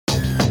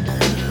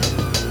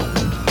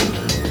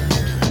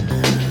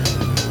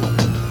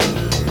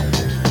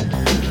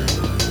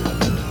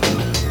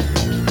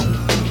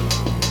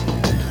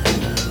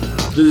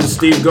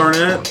Steve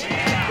Garnett.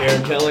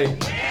 Aaron Kelly.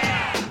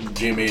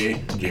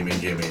 Jimmy,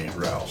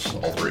 Rouse.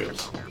 All three of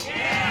us.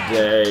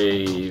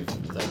 Dave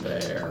the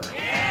Bear.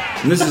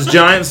 And this is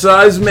Giant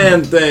Size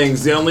Man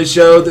Things, the only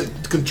show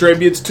that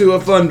contributes to a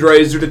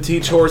fundraiser to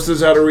teach horses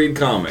how to read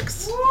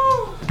comics.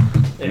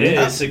 It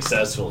is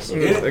successful. So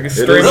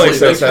Extremely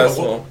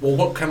successful. Well,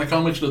 what kind of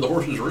comics do the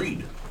horses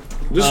read?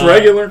 Just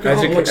regular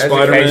comics, like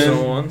educational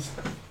Spider-Man. ones.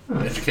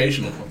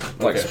 Educational ones.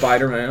 Like Okay.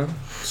 Spider-Man.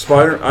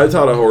 I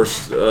taught a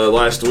horse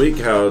last week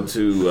how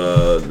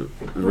to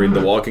read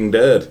The Walking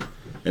Dead,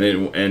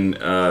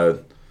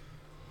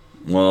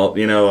 well,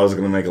 you know, I was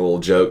going to make a little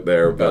joke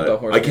there, About the but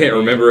horse I can't being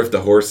remember if the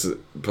horse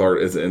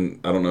part is in.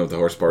 I don't know if the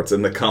horse part's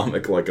in the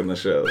comic like in the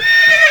show.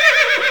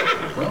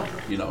 Well,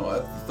 you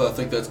know, I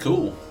think that's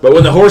cool. But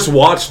when the horse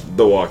watched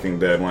The Walking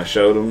Dead, when I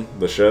showed him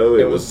the show,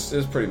 It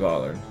was pretty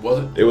bothered. Was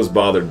it? it was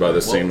bothered by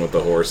the scene with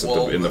the horse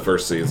in the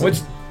first season.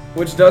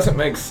 Which doesn't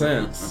make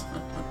sense.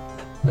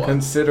 What?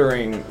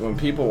 Considering when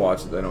people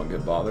watch it, they don't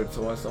get bothered,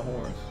 so what's the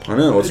horse? I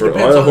know. It Why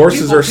depends the on-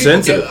 horses people- are people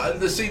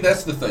sensitive. see,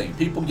 that's the thing.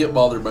 People get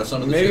bothered by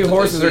some of the Maybe shit that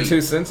horses they are see,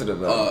 too sensitive,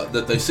 though.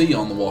 that they see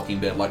on The Walking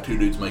Dead, like two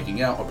dudes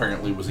making out,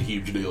 apparently was a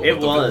huge deal. It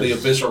But was. The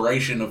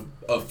evisceration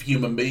of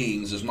human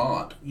beings is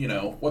not. You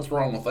know, what's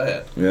wrong with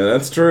that? Yeah,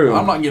 that's true.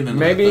 I'm not getting into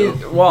Maybe,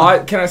 that, though.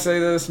 well, can I say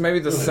this? Maybe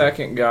the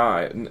second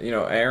guy,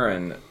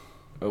 Aaron,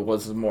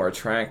 was more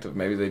attractive.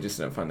 Maybe they just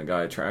didn't find the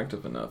guy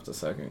attractive enough, the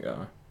second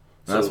guy.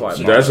 That's why.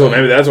 Maybe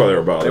that's why they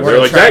were bothered. They They're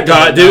weren't like, that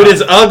guy, attracted dude,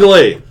 is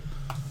ugly.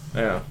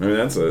 Yeah. Maybe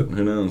that's it.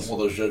 Who knows? Well,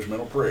 those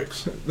judgmental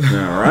pricks.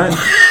 All right.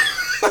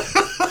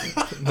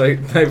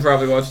 They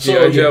probably watched So,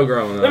 G.I. Joe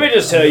growing up. let me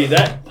just tell you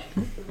that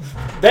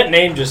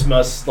name just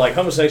must, like,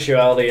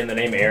 homosexuality and the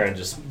name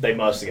Aaron, they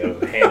must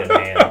go hand in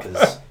hand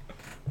because,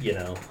 you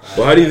know.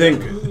 Well, how do you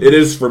think it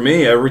is for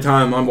me? Every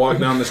time I'm walking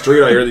down the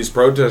street, I hear these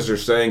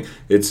protesters saying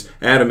it's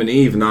Adam and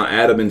Eve, not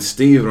Adam and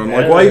Steve. And I'm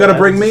like, why you got to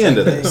bring me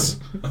into this?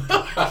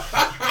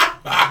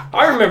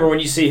 I remember when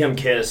you see him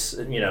kiss,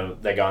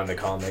 that guy in the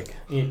comic.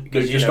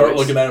 Did you start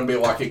looking at him and be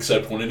like,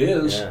 except when it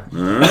is? Yeah.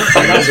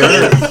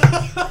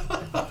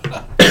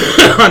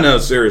 I know,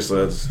 seriously,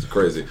 that's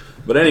crazy.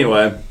 But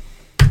anyway,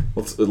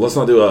 let's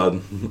not do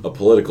a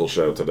political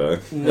show today.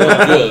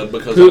 Well, good,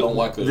 because I don't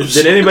like those.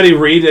 Did anybody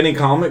read any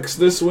comics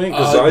this week?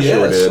 Because I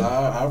sure yes, did.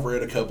 I've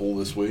read a couple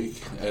this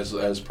week,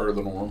 as per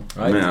the norm.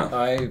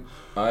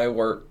 I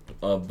worked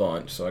a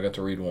bunch, so I got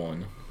to read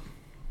one.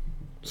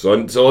 So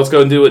let's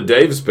go and do what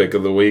Dave's pick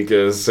of the week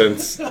is,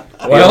 since he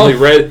Well- only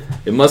read.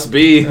 It must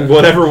be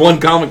whatever one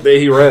comic that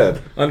he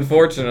read.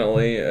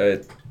 Unfortunately,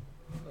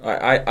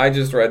 I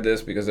just read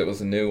this because it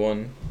was a new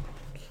one.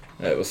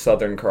 It was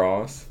Southern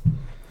Cross.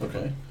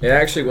 Okay. It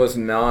actually was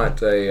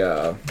not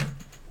a...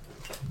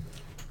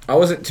 I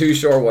wasn't too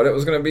sure what it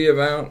was going to be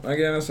about, I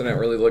guess. I didn't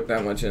really look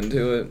that much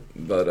into it.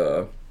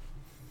 But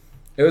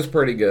it was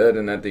pretty good,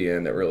 and at the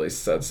end it really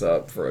sets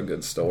up for a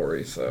good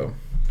story. So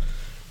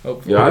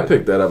hopefully... Yeah, I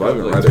picked that up. I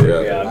haven't read it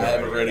yet. Yeah, I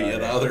haven't read it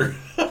yet either.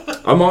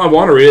 I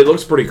want to read it. It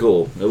looks pretty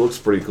cool. What's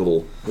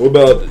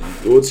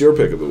your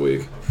pick of the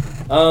week?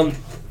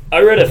 I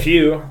read a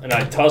few, and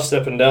I tossed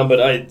up and down,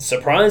 but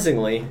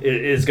surprisingly, it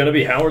is going to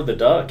be Howard the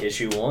Duck,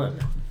 issue 1.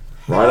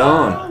 Right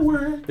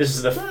on. This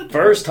is the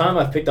first time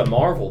I've picked a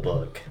Marvel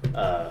book.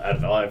 I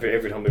don't know,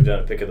 every time we've done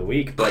a pick of the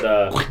week, but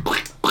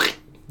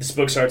this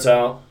book starts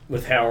out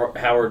with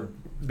Howard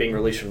being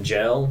released from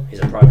jail. He's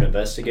a private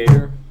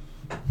investigator,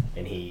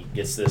 and he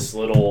gets this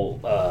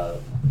little,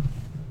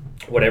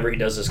 he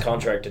does this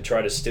contract to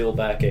try to steal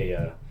back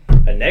a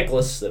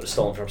necklace that was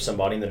stolen from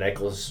somebody, and the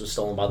necklace was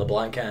stolen by the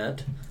Black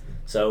Cat.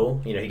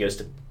 So, he goes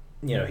to,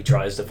 he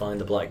tries to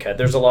find the Black Cat.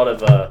 There's a lot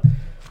of,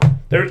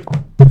 there's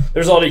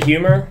a lot of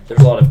humor. There's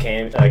a lot of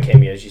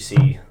cameos. You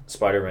see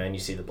Spider-Man, you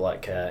see the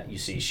Black Cat, you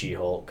see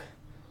She-Hulk.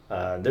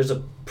 There's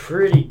a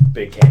pretty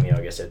big cameo,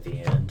 I guess, at the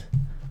end.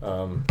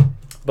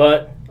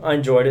 But I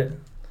enjoyed it.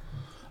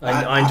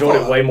 I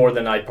enjoyed it way more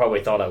than I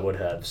probably thought I would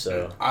have.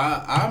 So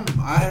I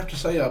have to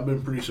say I've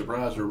been pretty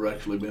surprised there have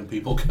actually been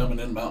people coming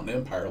in Mountain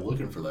Empire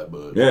looking for that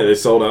book. Yeah, they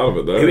sold out of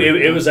it though.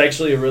 it was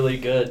actually a really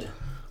good.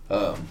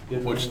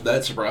 Which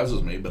that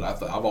surprises me, but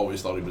I've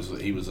always thought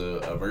he was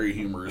a very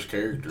humorous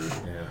character.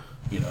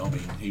 Yeah.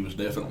 He was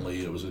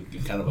definitely, it was a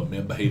kind of a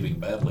men behaving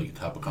badly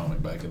type of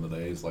comic back in the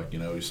days. Like,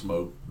 he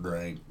smoked,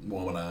 drank,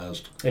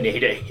 womanized. And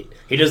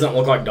he doesn't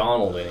look like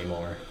Donald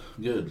anymore.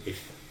 Good.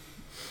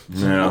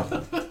 Yeah.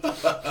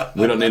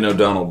 We don't need no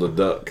Donald the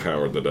Duck,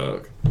 Howard the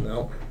Duck.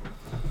 No.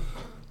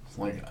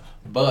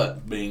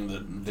 But being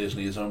that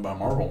Disney is owned by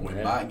Marvel, we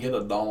might get a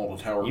Donald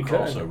and Howard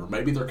crossover.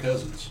 Maybe they're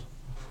cousins.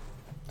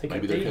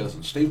 Maybe they're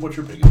cousins. Steve, what's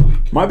your pick of the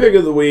week? My pick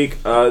of the week,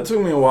 it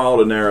took me a while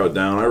to narrow it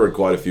down. I read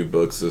quite a few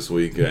books this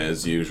week,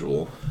 as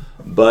usual.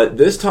 But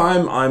this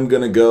time I'm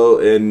going to go,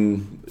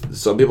 and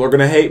some people are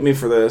going to hate me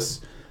for this,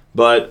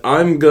 but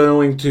I'm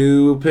going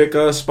to pick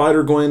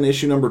Spider-Gwen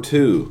issue number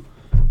 2.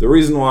 The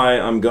reason why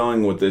I'm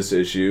going with this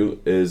issue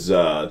is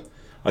I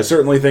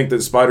certainly think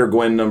that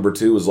Spider-Gwen number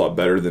 2 is a lot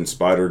better than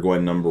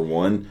Spider-Gwen number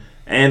 1.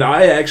 And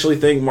I actually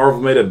think Marvel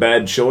made a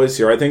bad choice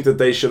here. I think that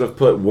they should have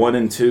put 1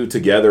 and 2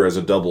 together as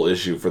a double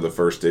issue for the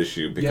first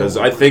issue, because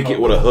I think it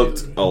would have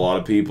hooked a lot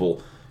of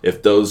people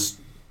if those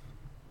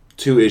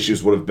 2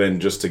 issues would have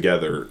been just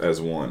together as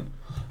one.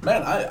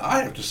 Man,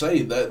 I have to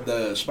say that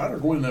the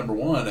Spider-Gwen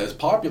 #1, as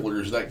popular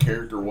as that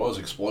character was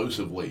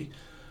explosively,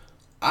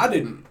 I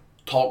didn't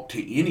talk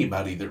to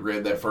anybody that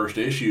read that first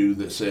issue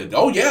that said,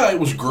 "Oh yeah, it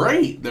was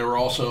great." There were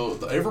also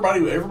everybody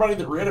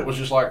that read it was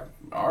just like,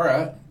 "All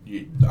right."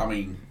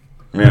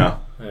 Yeah.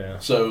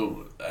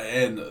 So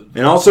and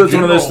also it's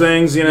one of those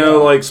things,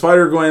 like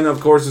Spider-Gwen, of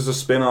course, is a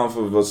spin-off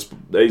of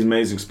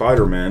Amazing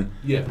Spider-Man.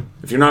 Yeah.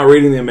 If you're not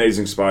reading the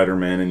Amazing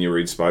Spider-Man and you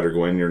read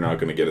Spider-Gwen, you're not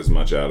going to get as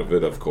much out of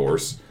it, of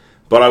course.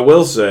 But I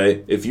will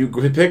say, if you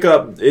pick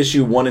up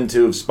issue 1 and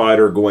 2 of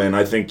Spider-Gwen,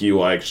 I think you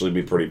will actually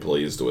be pretty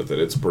pleased with it.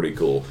 It's pretty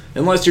cool.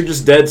 Unless you're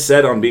just dead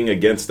set on being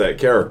against that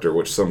character,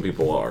 which some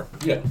people are.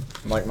 Yeah.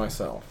 Like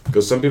myself.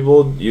 Because some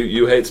people,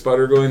 you hate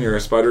Spider-Gwen? You're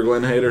a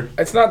Spider-Gwen hater?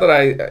 It's not that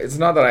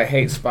I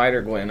hate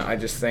Spider-Gwen. I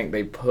just think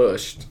they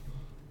pushed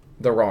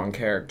the wrong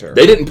character.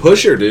 They didn't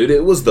push her, dude.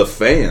 It was the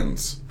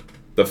fans.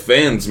 The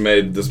fans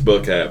made this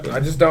book happen.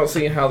 I just don't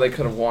see how they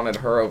could have wanted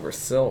her over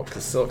Silk,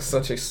 because Silk's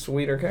such a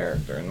sweeter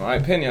character, in my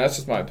opinion. That's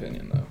just my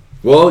opinion, though.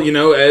 Well,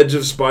 Edge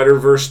of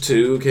Spider-Verse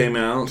 2 came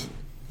out,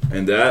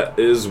 and that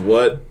is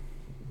what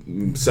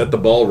set the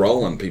ball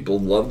rolling. People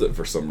loved it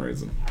for some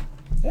reason.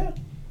 Yeah.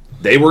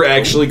 They were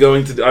actually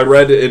going to... I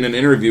read in an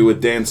interview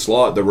with Dan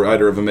Slott, the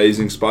writer of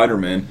Amazing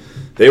Spider-Man,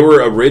 they were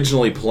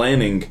originally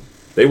planning...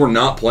 They were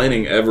not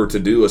planning ever to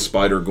do a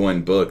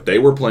Spider-Gwen book. They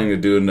were planning to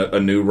do a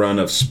new run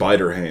of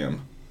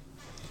Spider-Ham.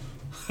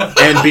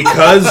 And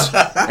because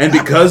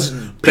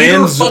Peter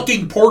fans...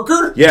 fucking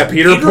Porker? Yeah,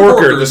 Peter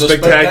Porker, the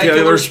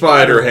spectacular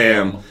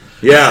Spider-Ham.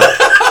 Yeah.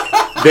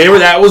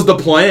 That was the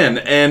plan.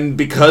 And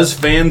because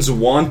fans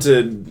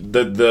wanted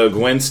the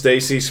Gwen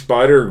Stacy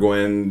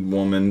Spider-Gwen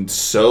woman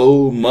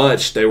so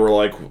much, they were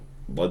like,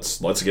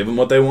 let's give them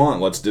what they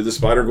want. Let's do the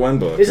Spider-Gwen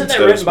book. Isn't that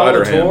written by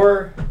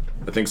Latour?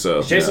 I think so.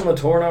 Is Jason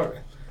Latour not...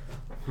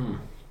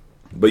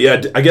 But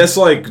yeah, I guess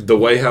the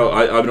way how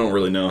I don't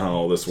really know how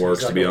all this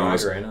works, to be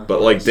honest.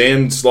 But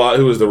Dan Slott,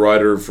 who was the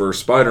writer for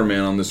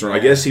Spider-Man on this run, I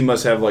guess he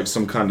must have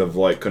some kind of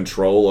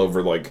control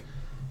over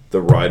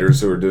the writers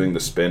who are doing the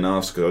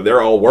spin-offs, because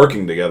they're all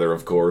working together,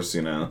 of course.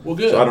 Well,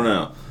 good. So I don't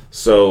know.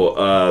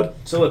 So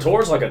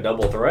Latour's like a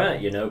double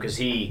threat, because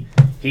he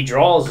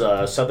draws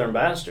Southern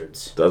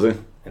Bastards. Does he?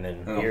 And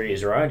then here he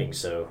is writing,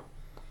 so.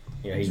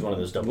 Yeah, he's one of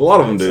those double. A lot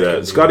of them do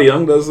that. Scotty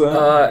Young does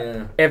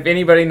that. If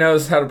anybody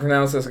knows how to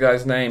pronounce this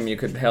guy's name, you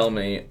could tell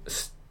me.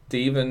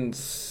 Steven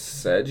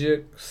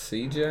Sejic?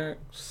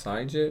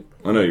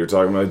 I know you're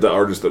talking about the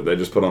artist that they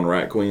just put on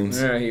Rat Queens.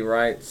 Yeah, he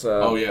writes...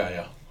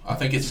 yeah. I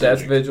think it's Death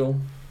Sejic.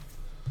 Vigil.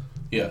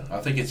 Yeah,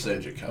 I think it's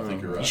Sejic. I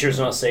think you're right. You sure it's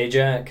not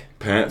Sajak?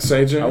 Pat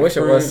Sajak? I wish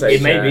it was Sajak.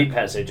 It may be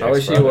Pat Sajak. I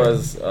wish he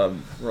was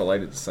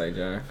related to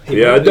Sajak.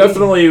 Yeah, I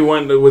definitely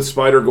went with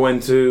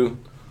Spider-Gwen 2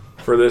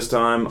 for this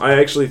time. I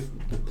actually...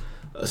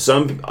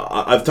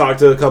 I've talked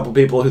to a couple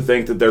people who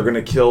think that they're going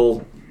to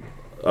kill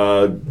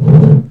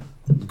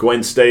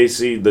Gwen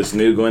Stacy, this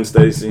new Gwen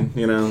Stacy,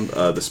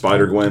 the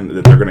Spider-Gwen,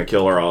 that they're going to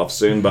kill her off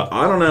soon. But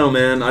I don't know,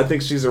 man. I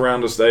think she's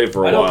around to stay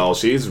for a while.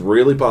 She's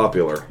really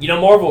popular.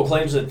 Marvel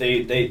claims that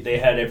they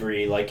had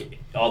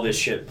all this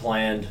shit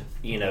planned,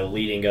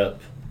 leading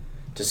up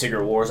to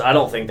Secret Wars. I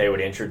don't think they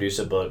would introduce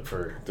a book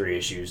for 3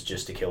 issues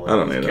just to kill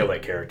that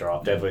character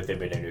off. Definitely if they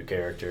made a new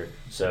character.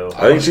 So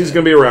I think she's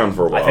going to be around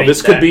for a while.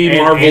 This could be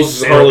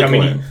Marvel's Harley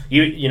Quinn.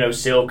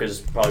 Silk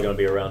is probably going to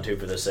be around too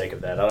for the sake of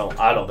that.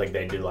 I don't think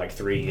they'd do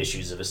 3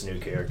 issues of this new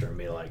character and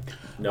be like,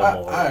 no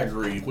more. I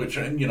agree. Which,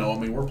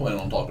 we're planning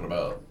on talking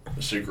about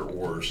Secret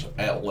Wars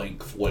at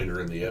length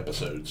later in the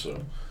episode.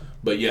 So.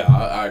 But yeah,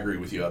 I agree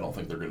with you. I don't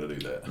think they're going to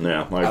do that.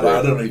 Yeah, I agree.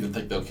 I don't even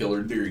think they'll kill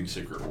her during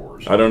Secret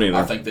Wars. I don't either.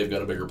 I think they've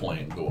got a bigger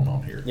plan going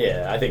on here.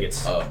 Yeah, I think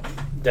it's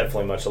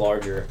definitely much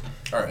larger.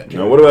 All right.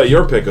 Now, what about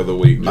your pick of the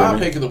week, Jimmy? My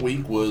pick of the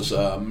week was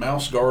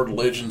Mouse Guard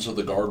Legends of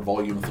the Guard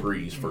Volume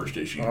 3's first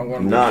issue.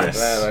 Nice.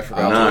 I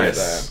forgot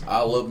nice. I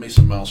love me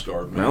some Mouse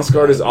Guard. Man. Mouse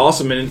Guard is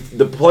awesome, and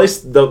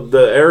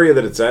the area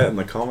that it's at in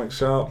the comic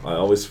shop, I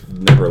always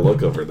never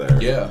look over there.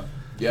 Yeah,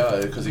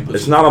 because he puts.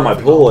 It's not on my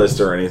pull list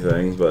or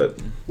anything, but.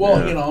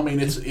 Well,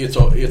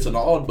 it's an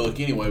odd book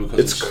anyway because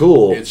it's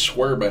cool. It's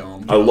square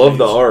bound. I love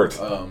the art.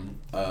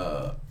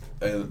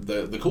 And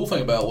the cool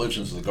thing about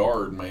Legends of the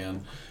Guard,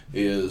 man,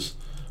 is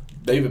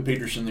David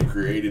Peterson that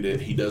created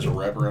it. He does a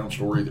wraparound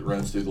story that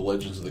runs through the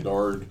Legends of the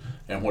Guard,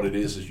 and what it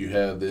is you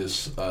have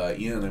this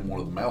inn in one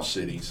of the mouse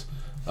cities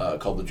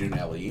called the June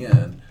Alley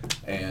Inn,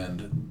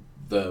 and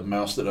the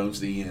mouse that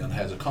owns the inn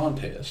has a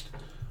contest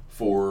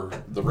for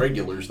the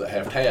regulars that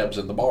have tabs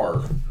in the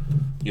bar.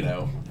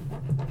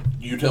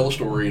 You tell a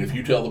story, and if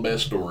you tell the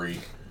best story,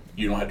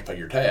 you don't have to pay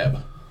your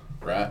tab,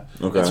 right?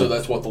 Okay. And so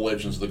that's what the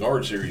Legends of the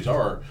Guard series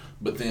are.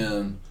 But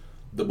then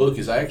the book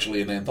is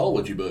actually an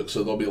anthology book,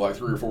 so there'll be like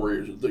three or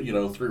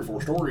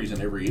four stories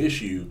in every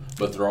issue,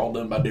 but they're all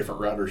done by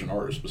different writers and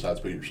artists besides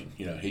Peterson.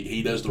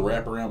 He does the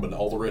wraparound, but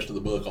all the rest of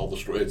the book, all the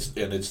stories,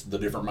 it's the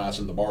different mice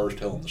in the bars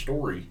telling the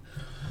story.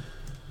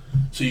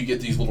 So you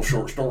get these little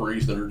short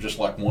stories that are just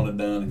like one and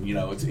done,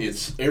 and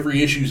it's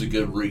every issue's a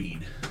good read,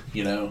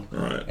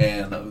 Right.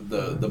 And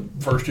the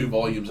first 2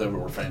 volumes of it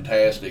were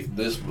fantastic.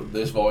 This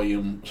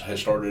volume has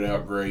started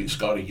out great.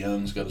 Scotty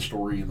Young's got a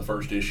story in the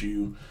first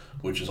issue,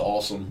 which is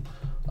awesome.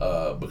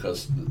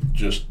 Because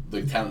just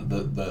the kind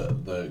of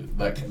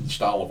that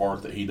style of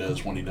art that he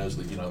does when he does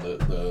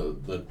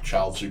the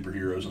child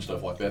superheroes and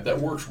stuff like that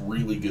works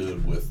really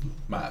good with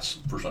mice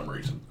for some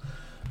reason.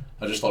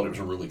 I just thought it was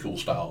a really cool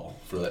style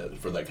for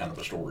that kind of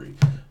a story.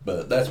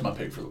 But that's my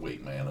pick for the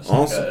week, man.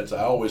 Awesome.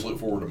 I always look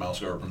forward to Mouse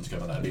Garvin's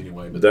coming out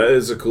anyway. But That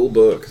is a cool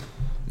book.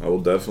 I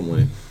will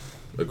definitely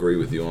agree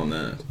with you on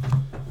that.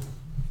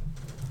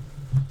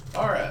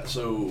 all right,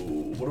 so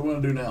what do we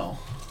want to do now?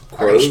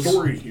 Crows? I got a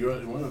story. You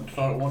want to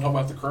talk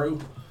about the Crow?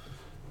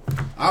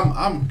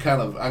 I'm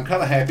kind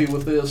of happy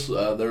with this.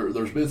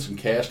 There's been some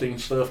casting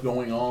stuff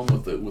going on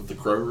with the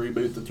Crow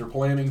reboot that they're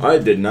planning. I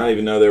did not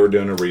even know they were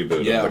doing a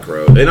reboot Yeah. of The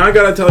Crow. And I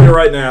gotta tell you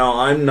right now,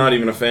 I'm not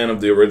even a fan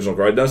of the original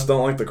Crow. I just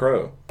don't like The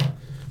Crow.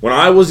 When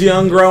I was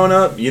young growing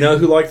up, you know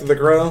who liked The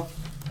Crow?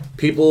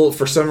 People,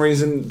 for some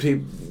reason,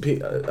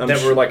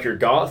 That were like your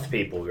goth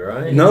people,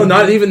 right? No,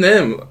 not even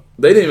them.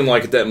 They didn't even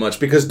like it that much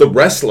because the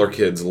wrestler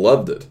kids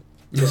loved it.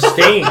 The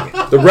Sting.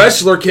 The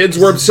wrestler kids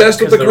were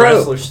obsessed with The the Crow.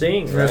 wrestler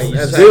Sting, right?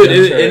 Dude,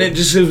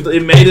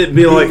 it made it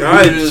be like,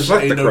 Who is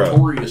fuck a The Crow.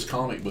 notorious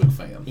comic book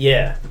fan.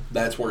 Yeah.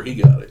 That's where he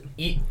got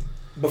it.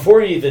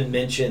 Before you even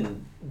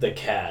mention the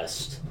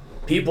cast,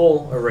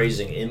 people are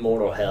raising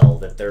immortal hell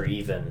that they're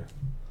even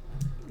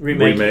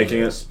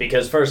remaking this.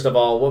 Because first of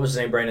all, what was his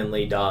name? Brandon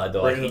Lee died.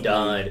 Though Brandon he Lee.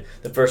 died.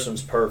 The first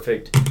one's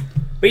perfect.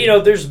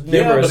 But there's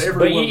numerous. but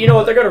But, everyone- you know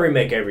what? They're going to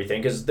remake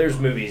everything because there's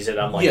movies that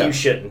I'm like, Yeah. you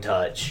shouldn't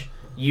touch.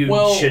 You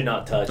Well, should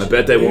not touch. I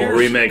bet they won't Here's-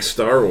 remake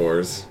Star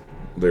Wars.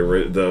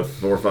 The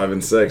 4, 5,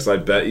 and 6. I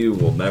bet you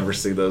will never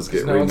see those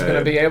get No one's remade.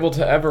 going to be able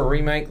to ever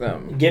remake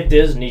them. Give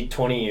Disney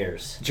 20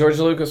 years. George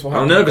Lucas will I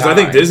have don't know, to because I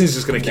think die. Disney's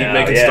just going to keep No,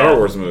 making yeah. Star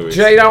Wars movies.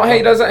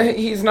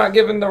 He's not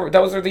given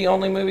those are the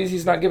only movies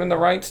he's not given the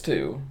rights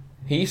to.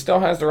 He still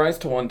has the rights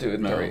to 1, 2,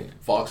 and No, 3.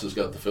 Fox has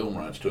got the film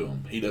rights to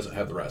him. He doesn't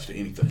have the rights to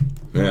anything.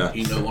 Yeah.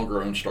 He no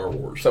longer owns Star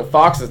Wars. So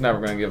Fox is never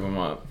going to give him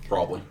up.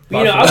 Probably.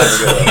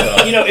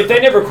 If they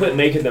never quit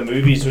making the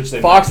movies, which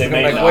they Fox they is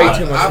gonna made make way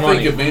too much I money.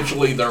 think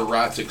eventually their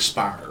rights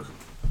expire,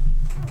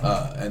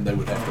 and they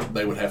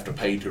would have to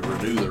pay to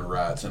renew their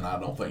rights. And I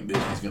don't think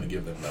Disney's going to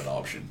give them that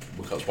option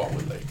because why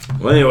would they?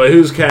 Well, anyway,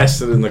 who's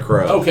casted in The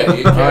Crow?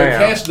 Okay,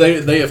 yeah.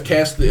 they have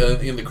cast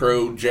in the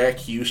Crow Jack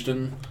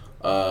Houston,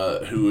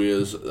 who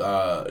is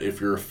if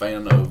you're a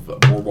fan of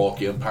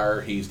Boardwalk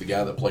Empire, he's the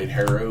guy that played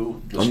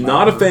Harrow. I'm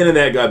not a fan of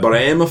that guy, but I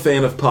am a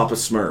fan of Papa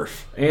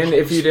Smurf. And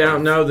if you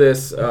don't know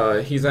this,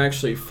 he's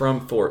actually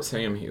from Fort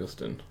Sam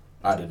Houston.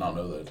 I did not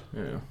know that.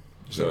 Yeah.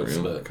 So it's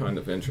Kind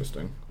of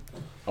interesting.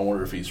 I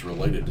wonder if he's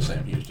related to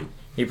Sam Houston.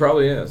 He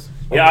probably is.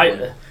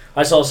 Yeah,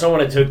 I saw someone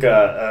that took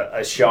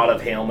a shot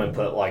of him and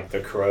put like the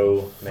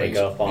Crow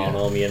makeup on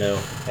him,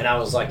 and I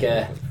was like,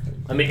 I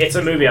mean, it's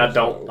a movie I'm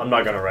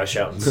not gonna rush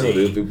out and see.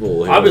 Dude,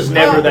 people I was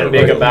never that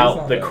big Right.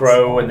 about the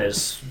Crow and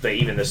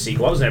even the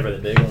sequel. I was never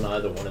that big on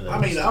either one of those I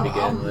mean, to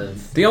begin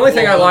with. The only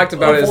thing I liked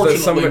about it is that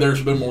Unfortunately,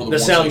 there's been more than The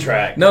one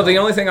soundtrack. No, the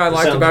only thing I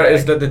liked about it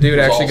is that the dude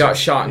was actually got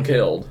awesome. shot and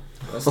killed.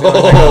 That's the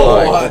only thing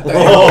I liked. What, the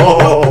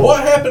hell?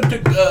 What happened to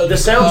The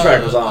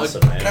soundtrack was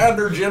awesome, man.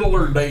 Kinder,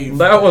 gentler Dave.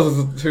 That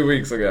was 2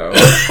 weeks ago.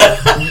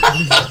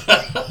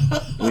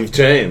 You've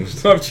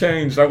changed. I've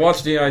changed. I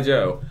watched G.I.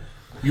 Joe.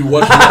 You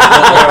watched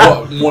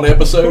one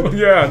episode?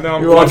 Yeah, no,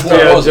 I'm Which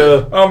one was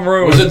it? I'm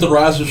ruined. Was it The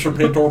Rise of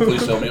Serpentor?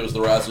 Please tell me it was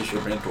The Rise of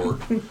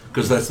Serpentor.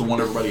 Because that's the one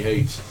everybody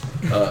hates.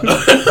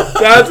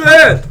 That's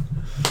it.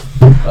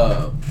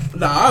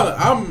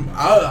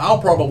 I'll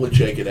probably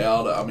check it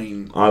out. I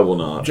mean, I will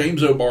not.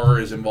 James O'Barr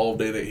is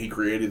involved in it. He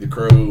created The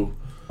Crow.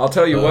 I'll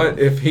tell you what.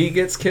 If he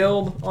gets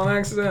killed on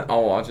accident,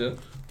 I'll watch it.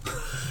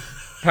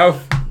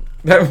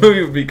 That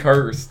movie would be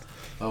cursed.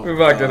 Oh, We'd be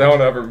like,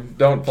 God.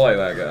 don't play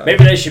that guy.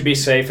 Maybe they should be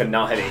safe and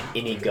not have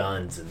any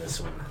guns in this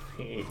one.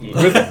 with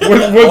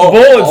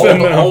bullets in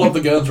them. All of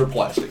the guns are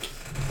plastic.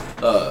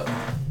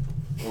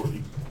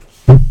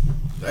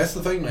 That's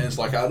the thing, man. It's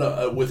like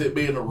with it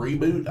being a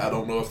reboot, I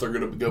don't know if they're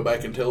going to go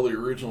back and tell the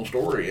original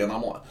story. And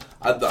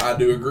I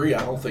do agree.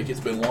 I don't think it's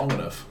been long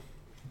enough.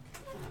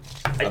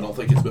 I don't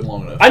think it's been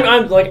long enough.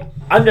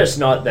 I'm just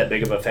not that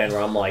big of a fan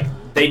where I'm like,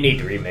 they need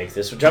to remake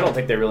this, which I don't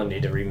think they really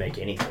need to remake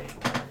anything.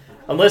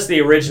 Unless the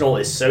original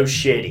is so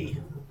shitty.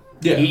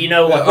 Yeah, You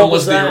know, like, what unless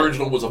was that? the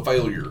original was a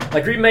failure.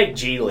 Like, remake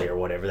Geely or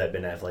whatever that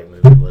Ben Affleck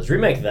movie was.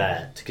 Remake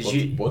that. Because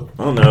What?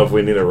 I don't know if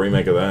we need a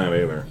remake of that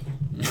either.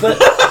 But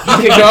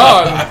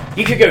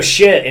you could go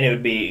shit and it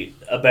would be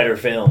a better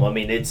film. I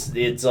mean,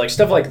 it's like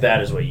stuff like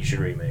that is what you should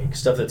remake.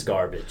 Stuff that's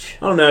garbage.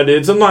 I don't know,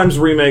 dude. Sometimes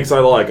remakes I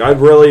like. I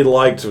really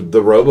liked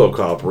the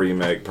RoboCop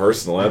remake,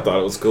 personally. I thought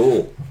it was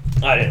cool.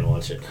 I didn't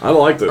watch it. I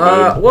liked it,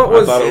 dude. What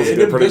was I thought it was It good,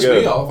 didn't pretty piss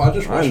good. me off. I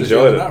just I watched it enjoyed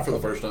the other it. night for the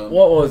first time.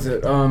 What was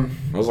it? I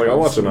was like, I'll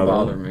watch didn't another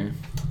bother one. me.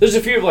 There's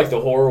a few of like the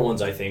horror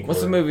ones. I think. What's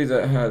the were- movie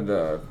that had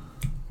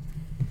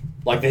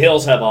Like The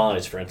Hills Have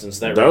Eyes, for instance.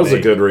 That That was a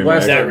remake- good remake.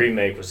 West- That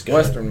remake was good.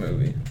 Western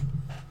movie?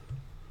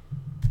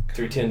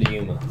 310 to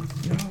Yuma,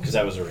 because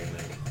that was a remake.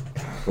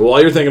 Well,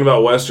 while you're thinking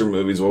about Western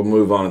movies, we'll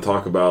move on and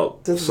talk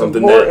about This is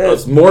something important.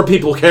 that more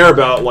people care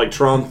about, like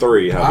Tron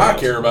 3. How I about?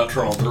 care about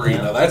Tron 3.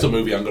 Now, that's a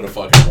movie I'm going to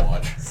fucking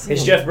watch.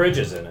 Is Jeff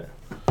Bridges in it?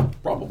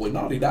 Probably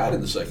not. He died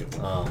in the second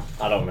one. Oh,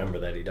 I don't remember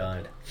that he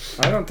died.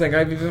 I don't think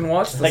I've even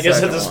watched the I guess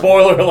second it's a one.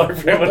 spoiler alert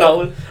for him.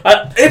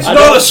 It's I not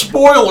don't- a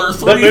spoiler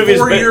That 3-4 movie's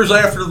been- years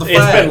after the it's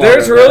fact. been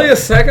There's really a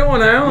second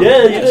one out?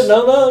 Yeah, you didn't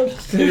know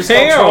that? It was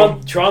Damn.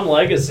 called Tron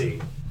Legacy.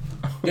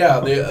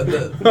 Yeah, Yeah,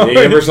 you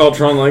ever saw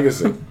Tron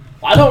Legacy?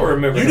 I don't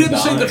remember. you him didn't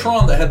see the dying.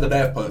 Tron that had the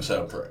Daft Punk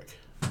soundtrack.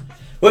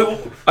 Wait,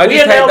 I we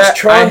just hate announced that.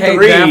 Tron I hate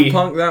 3. Daft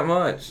Punk that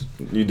much.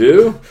 You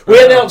do?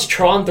 We announced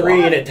Tron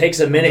 3, and it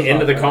takes a minute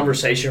into the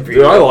conversation for you.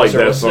 Dude, I to like realize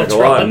there that was song a Tron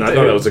lot, and I 2.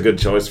 thought that was a good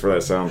choice for that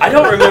soundtrack. I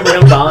don't remember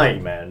him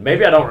dying, man.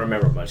 Maybe I don't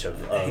remember much of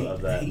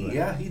that.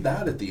 Yeah, he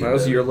died at the end.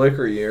 Those of are it. your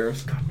liquor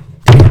years.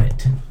 Damn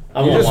it.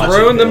 I You won't just watch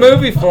ruined it the then.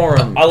 movie for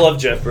him. I love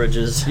Jeff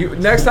Bridges. You,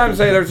 next time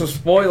say there's a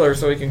spoiler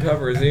so he can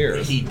cover his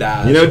ears. He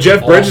died. You know,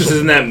 Jeff Bridges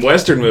is in that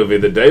Western movie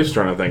that Dave's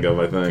trying to think of,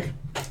 I think.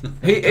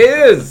 He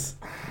is.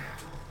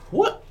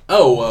 What?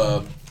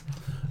 Oh,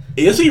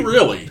 is he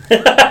really?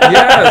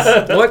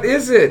 Yes. What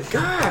is it?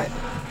 God.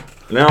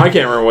 Now I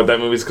can't remember what that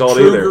movie's called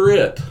True either.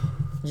 Grit.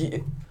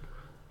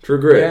 True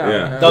Grit, Yeah.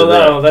 yeah.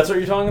 No, that's what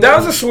you're talking That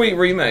about? was a sweet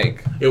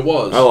remake. It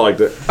was. I liked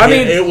it. I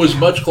mean, it was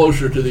much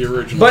closer to the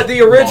original. but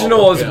the original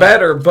novel, is yeah.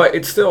 better, but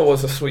it still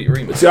was a sweet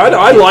remake. See, I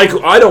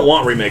don't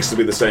want remakes to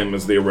be the same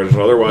as the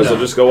original. Otherwise, No. I'll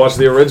just go watch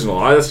the original.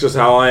 That's just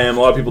how I am.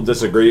 A lot of people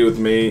disagree with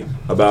me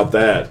about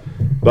that.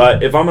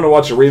 But if I'm going to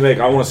watch a remake,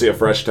 I want to see a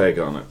fresh take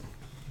on it.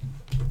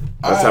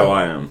 That's how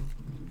I am.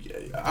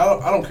 I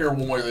don't care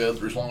one way or the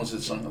other as long as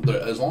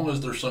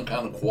there's some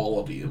kind of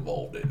quality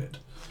involved in it.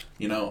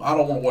 You know, I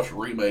don't want to watch a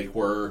remake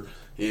where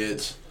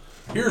it's.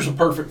 Here's a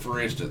perfect for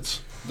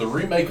instance: the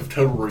remake of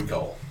Total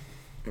Recall.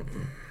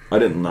 I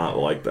did not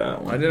like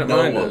that one. I didn't No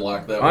mind one it.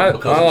 liked that I one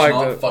because liked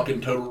it's not it.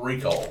 fucking Total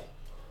Recall.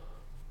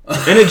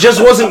 And it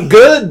just wasn't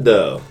good,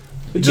 though.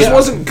 It just Yeah.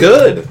 wasn't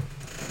good.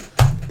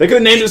 They could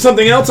have named it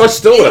something else. I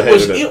still would have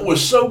hated it. It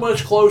was so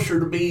much closer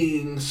to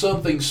being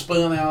something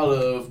spun out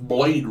of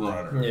Blade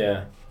Runner.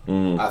 Yeah.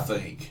 I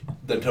think,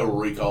 than Total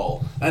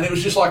Recall. And it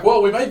was just like,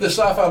 well, we made this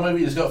sci-fi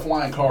movie that's got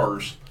flying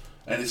cars,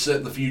 and it's set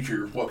in the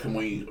future. What can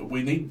we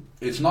need?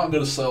 It's not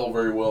going to sell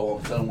very well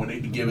on its own. We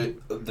need to give it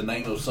the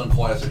name of some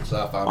classic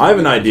sci-fi movie. I have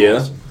an idea.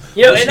 Awesome.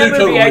 Yeah, Let's and that do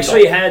Total movie Recall.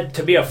 actually had,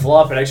 to be a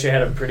flop, it actually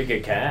had a pretty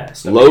good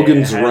cast. I mean,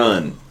 Logan's it had-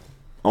 Run.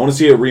 I want to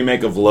see a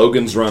remake of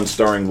Logan's Run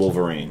starring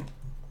Wolverine.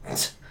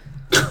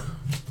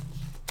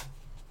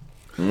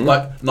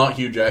 Like, not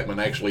Hugh Jackman,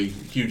 actually,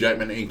 Hugh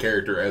Jackman in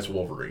character as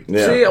Wolverine.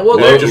 Yeah. See, well,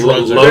 Lo- just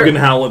runs there. Logan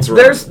Howlett's Run.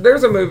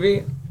 There's a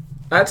movie.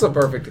 That's a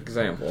perfect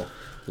example.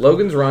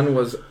 Logan's Run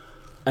was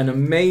an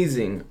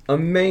amazing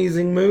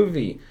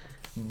movie.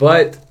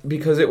 But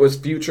because it was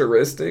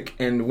futuristic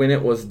and when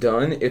it was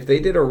done, if they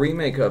did a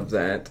remake of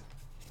that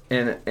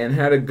and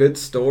had a good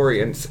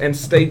story and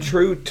stayed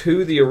true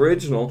to the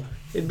original,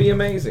 it'd be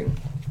amazing.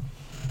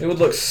 It would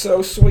look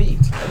so sweet.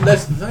 And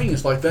that's the thing,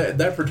 it's like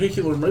that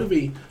particular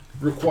movie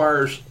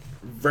requires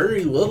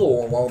very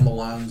little along the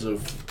lines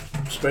of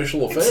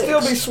special effects. It'd still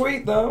be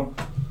sweet though.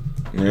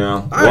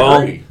 Yeah. I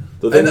agree.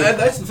 The thing And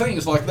that's the thing.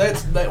 It's like that.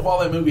 While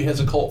that movie has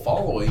a cult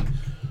following,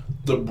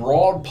 the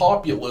broad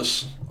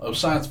populace of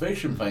science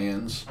fiction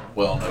fans,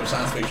 well, no,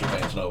 science fiction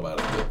fans know about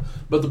it,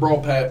 but the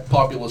broad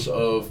populace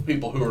of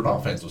people who are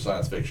not fans of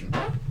science fiction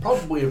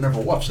probably have never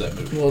watched that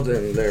movie. Well,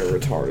 then they're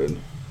retarded.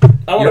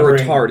 I want to You're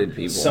bring retarded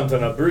people.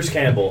 something up. Bruce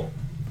Campbell,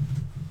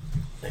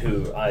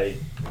 who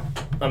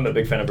I'm a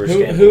big fan of Bruce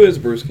Campbell. Who is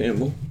Bruce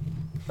Campbell?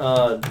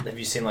 Have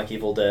you seen like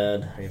Evil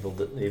Dead? Evil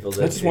Dead.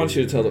 I just want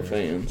you to tell the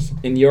fans,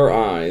 in your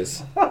eyes,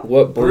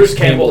 what Bruce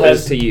Campbell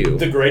has is to you.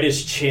 the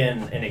greatest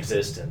chin in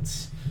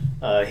existence.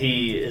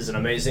 He is an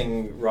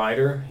amazing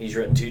writer. He's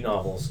written 2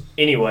 novels.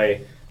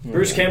 Anyway,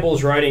 Bruce Campbell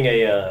is writing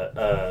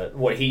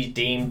what he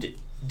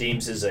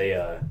deems as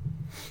a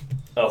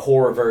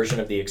horror version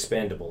of the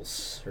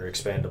Expendables or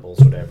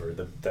Expandables, whatever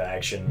the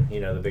action,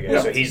 the big action.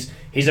 Yeah. So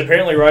he's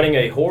apparently writing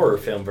a horror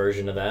film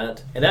version of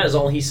that, and that is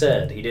all he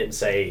said. He didn't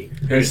say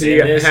Has who's he,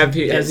 in this. has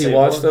Didn't he say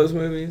watched what. those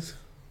movies?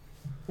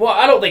 Well,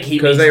 I don't think he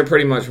Because means. they are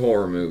pretty much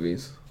horror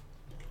movies.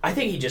 I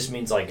think he just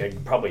means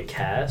like probably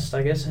cast.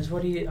 I guess is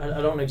what he.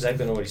 I don't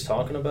exactly know what he's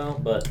talking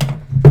about, but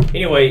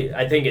anyway,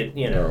 I think it.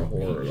 They're a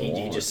horror to He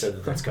watch. just said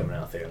that that's coming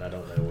out there, and I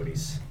don't know what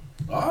he's.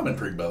 I'm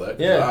intrigued by that. 'Cause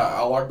Yeah.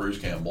 I like Bruce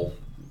Campbell.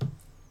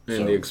 And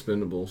So- the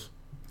Expendables.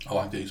 I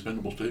like the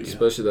Expendables too. Yeah.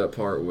 Especially that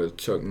part with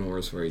Chuck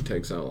Norris where he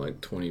takes out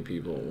like 20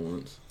 people at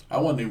once. I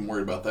wasn't even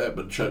worried about that,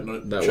 but Chuck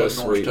That Norris was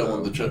sweet,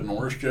 telling though. the Chuck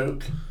Norris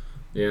joke,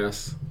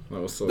 Yes.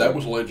 That was so that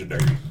was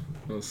legendary.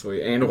 Oh,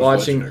 sweet. It was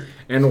legendary.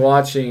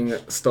 Watching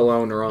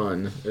Stallone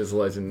run is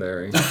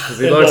legendary. Because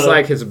he looks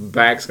like his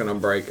back's going to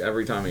break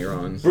every time he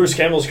runs. Bruce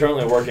Campbell's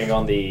currently working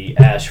on the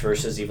Ash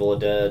vs. Evil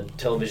Dead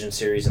television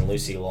series, and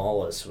Lucy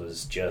Lawless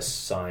was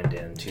just signed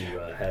in to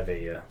have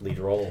a lead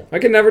role. I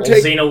can never Old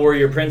take... Xena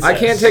Warrior Princess. I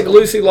can't take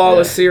Lucy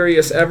Lawless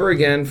serious ever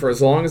again for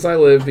as long as I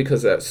live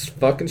because that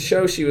fucking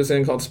show she was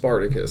in called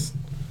Spartacus.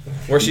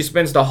 Where she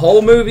spends the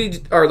whole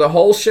movie, or the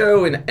whole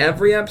show in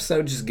every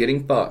episode just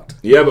getting fucked.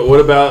 Yeah, but what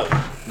about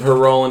her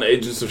role in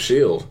Agents of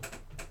S.H.I.E.L.D.?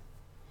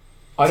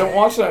 I don't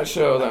watch that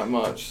show that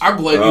much. I'm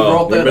glad you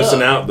brought that you're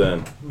missing up. out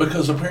then.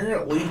 Because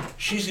apparently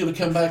she's going to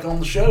come back on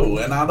the show,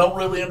 and I don't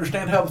really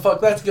understand how the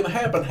fuck that's going to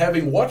happen,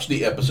 having watched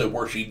the episode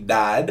where she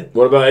died.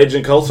 What about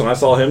Agent Coulson? I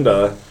saw him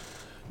die.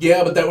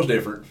 Yeah, but that was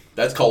different.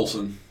 That's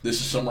Coulson.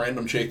 This is some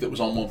random chick that was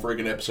on one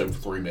friggin' episode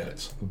for 3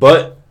 minutes.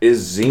 But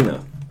is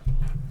Xena?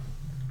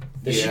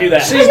 Did she do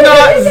that? She's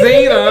not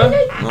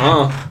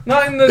Xena.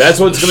 Not in this.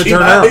 That's what's going to She turn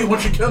might out. be when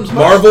she comes back.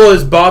 Marvel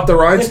has bought the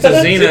rights to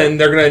Xena, and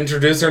they're going to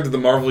introduce her into the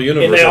Marvel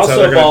Universe. And they That's how also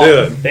they're going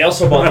to do it. They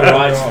also bought the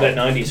rights to that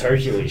 '90s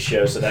Hercules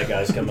show, so that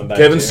guy's coming back.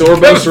 Kevin too.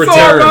 Sorbo's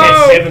return.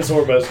 And Kevin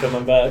Sorbo's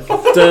coming back.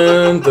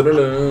 Dun, dun, dun,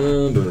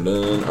 dun, dun,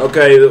 dun.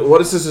 Okay,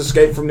 what is this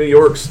Escape from New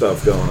York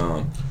stuff going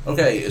on?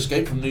 Okay,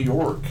 Escape from New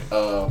York.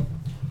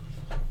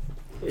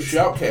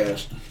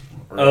 Shoutcast.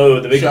 Oh,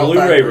 the big Shout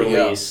Blu-ray Factory,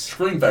 yeah. release.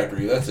 Scream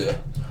Factory, that's it.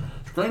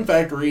 Scream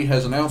Factory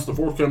has announced the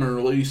forthcoming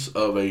release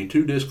of a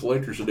 2-disc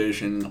collector's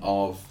edition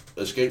of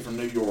Escape from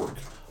New York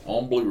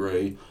on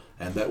Blu-ray,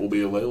 and that will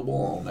be available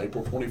on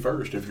April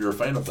 21st if you're a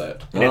fan of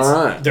that. And it's-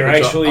 All right. They're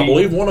Which actually. I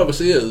believe one of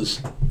us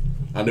is.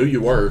 I knew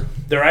you were.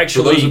 They're For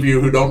actually. those of you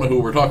who don't know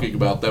who we're talking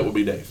about, that would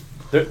be Dave.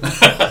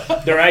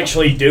 They're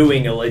actually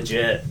doing a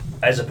legit,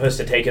 as opposed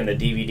to taking the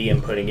DVD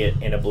and putting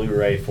it in a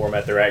Blu-ray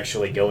format. They're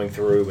actually going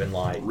through and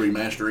like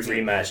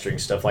remastering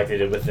stuff like they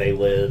did with They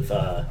Live.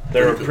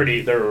 They're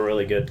a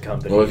really good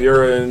company. Well, if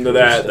you're into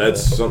that,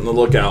 that's something to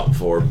look out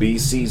for.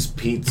 BC's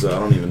Pizza. I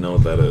don't even know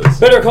what that is.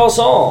 Better Call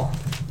Saul.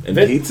 And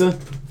pizza?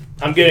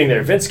 I'm getting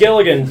there. Vince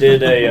Gilligan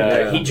did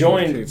a. He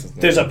joined.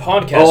 There's a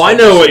podcast. Oh, I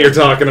know what you're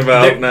talking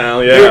about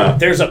now. Yeah.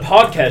 There's a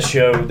podcast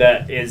show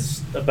that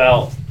is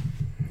about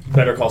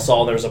Better Call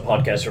Saul. There's a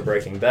podcast for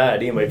Breaking Bad.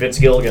 Anyway, Vince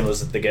Gilligan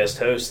was the guest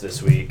host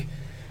this week.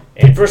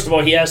 And first of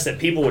all, he asked that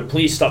people would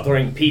please stop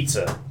throwing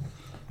pizza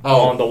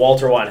on the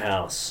Walter White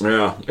house.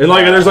 Yeah. And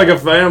like, there's like a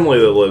family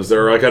that lives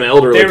there, like an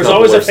elderly There was couple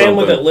always or a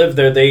family something. that lived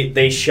there.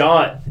 They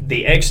shot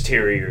the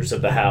exteriors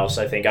of the house,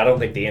 I think. I don't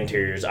think the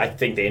interiors. I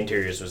think the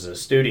interiors was a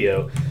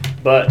studio.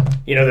 But,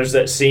 you know, there's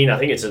that scene, I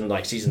think it's in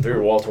like season 3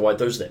 where Walter White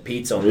throws that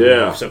pizza on the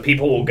roof. So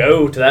people will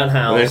go to that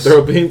house And they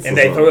throw pizza and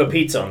they throw a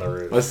pizza on the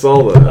roof. I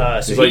saw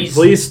that. So he's like,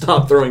 please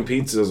stop throwing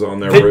pizzas on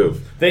their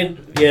roof.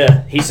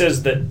 Yeah, he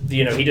says that,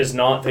 you know, he does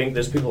not think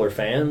those people are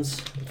fans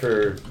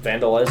for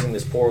vandalizing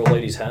this poor old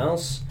lady's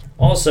house.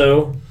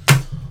 Also,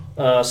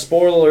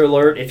 spoiler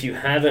alert, if you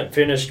haven't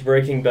finished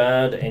Breaking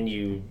Bad and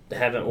you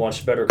haven't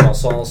watched Better Call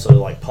Saul, so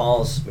like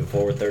pause, move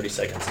forward 30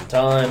 seconds in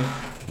time.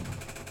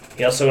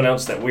 He also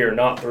announced that we are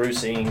not through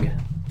seeing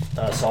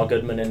Saul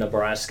Goodman in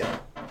Nebraska.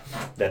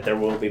 That there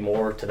will be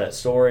more to that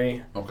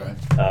story. Okay.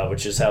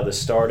 Which is how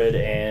this started,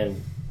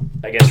 and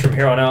I guess from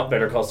here on out,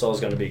 Better Call Saul is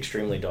going to be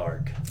extremely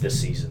dark this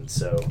season.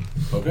 So.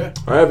 Okay.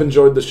 I have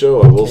enjoyed the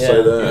show. I will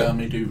say that. Yeah,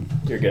 me too.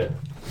 You're good.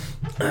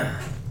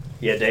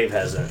 Yeah, Dave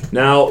hasn't.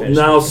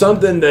 Now,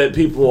 something that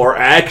people are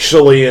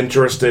actually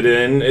interested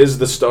in is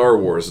the Star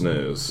Wars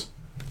news.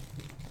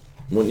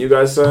 Wouldn't you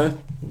guys say?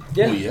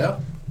 Yeah. Well, yeah.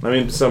 I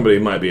mean, somebody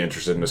might be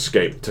interested in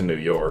Escape to New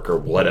York or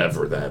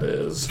whatever that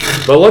is.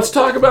 But let's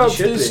talk about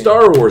these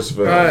Star Wars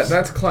films.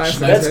 That's classic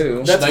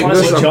too. That's Snake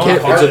classic Plissken- John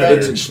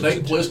Carpenter.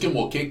 Snake Plissken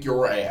will kick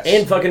your ass.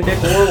 And fucking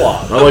Dick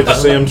Warlock. I like to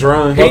see him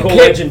try. Local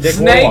legend Dick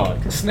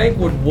Warlock. Snake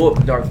would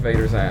whoop Darth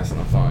Vader's ass in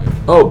a fight.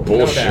 Oh,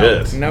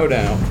 bullshit. No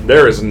doubt.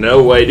 There is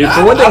no way, dude.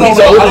 For I one thing, don't he's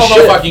know, old I as don't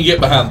know if I shit. can get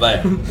behind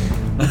that.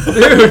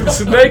 Dude,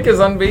 Snake is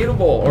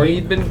unbeatable, or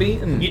he'd been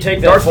beaten. You take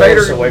that Darth Force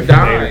Vader away from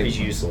died. Vader, he's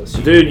useless.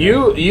 Dude,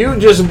 you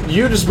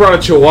just brought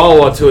a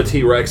Chihuahua to a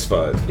T-Rex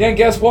fight. Yeah, and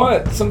guess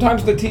what?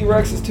 Sometimes the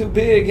T-Rex is too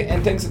big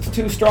and thinks it's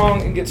too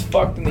strong and gets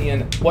fucked in the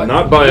end. What?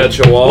 Not by a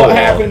Chihuahua. What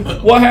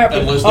happened? What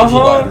happened? Unless there's a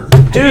ladder.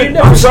 Dude,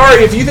 I'm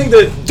sorry if you think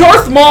that.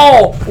 Darth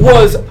Maul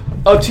was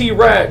a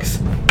T-Rex.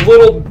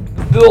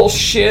 Little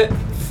shit.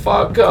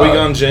 Fuck.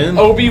 Qui-Gon Jinn?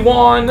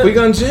 Obi-Wan.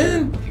 Qui-Gon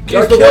Jinn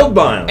got the killed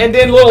by him. And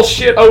then little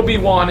shit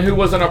Obi-Wan, who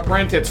was an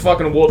apprentice,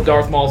 fucking whooped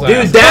Darth Maul's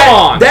ass. Dude, Come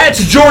on.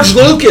 that's George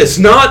Lucas,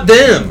 not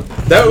them.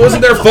 That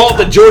wasn't their fault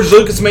that George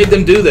Lucas made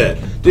them do that.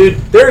 Dude,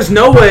 there's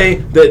no way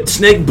that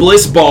Snake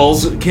Bliss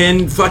Balls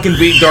can fucking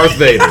beat Darth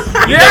Vader.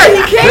 Yeah,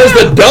 he can.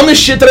 That's the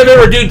dumbest shit that I've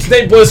ever done.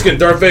 Snake Plissken,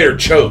 Darth Vader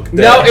choke.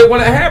 No, it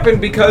wouldn't happen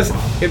because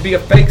it'd be a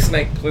fake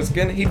Snake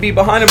Plissken. He'd be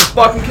behind him and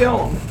fucking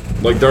kill him.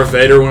 Like Darth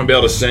Vader wouldn't be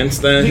able to sense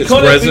then He his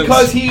couldn't presence.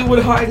 because he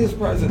would hide his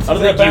presence. I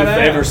don't He's think you've a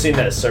badass. ever seen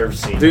that surf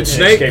scene. Dude, in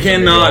Snake Escape from New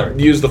cannot York.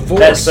 use the Force.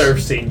 That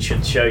surf scene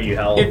should show you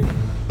how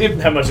If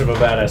how much of a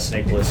badass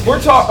Snake Plissken.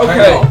 we're talking,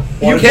 okay.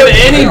 Can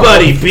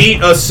anybody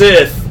beat a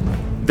Sith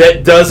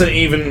that doesn't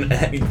even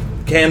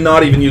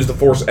cannot even use the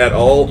Force at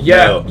all?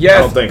 Yeah, No, yes,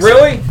 I don't think so.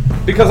 really?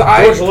 Because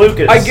George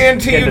Lucas I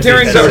guarantee can you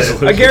defeat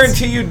George I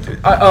guarantee you,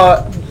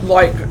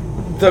 like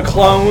the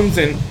clones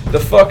and the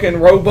fucking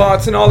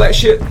robots and all that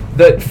shit,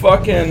 that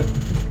fucking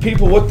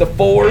people with the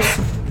Force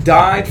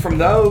died from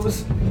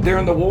those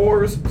during the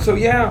wars. So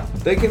yeah,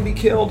 they can be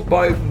killed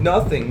by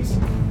nothings.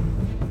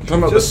 I'm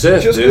talking about the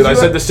Sith, just dude. 'cause I you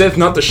said have- the Sith,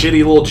 not the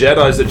shitty little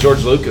Jedis that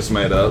George Lucas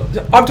made up.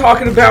 I'm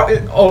talking about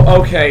it. Oh,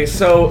 okay.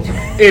 So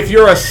if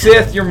you're a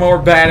Sith, you're more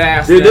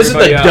badass. Dude, than this is the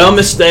everybody else.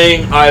 dumbest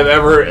thing I've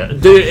ever...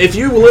 Dude, if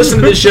you listen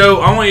to this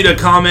show, I want you to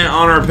comment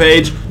on our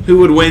page who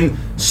would win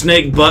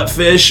Snake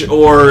Buttfish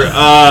or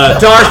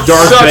Darth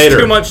sucks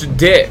Vader. too much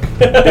dick.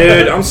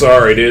 Dude, I'm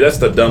sorry, dude. That's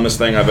the dumbest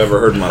thing I've ever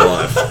heard in my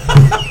life.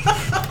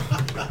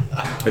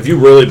 If you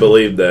really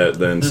believe that,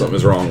 then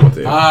something's wrong with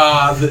you.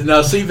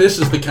 Now see, this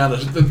is the kind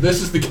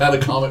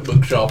of comic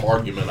book shop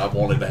argument I've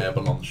wanted to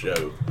happen on the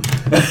show.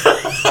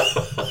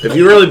 If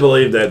you really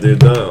believe that,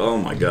 dude, oh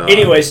my god.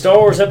 Anyway, Star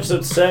Wars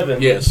Episode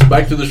 7. Yes,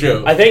 back to the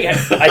show. I think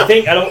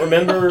I don't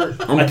remember.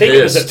 I'm I think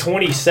it was a pissed.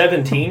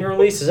 2017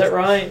 release. Is that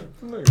right?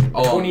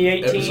 On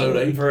 2018 episode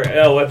 8. for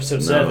Episode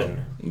No,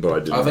 7. but I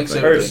did I not think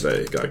think so.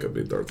 that guy could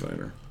be Darth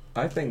Vader.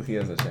 I think he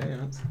has a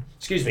chance.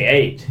 Excuse me,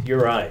 8. You're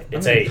right.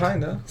 It's 8.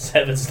 Kinda.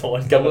 7's the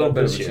one A coming little up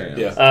bit of this a year.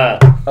 chance.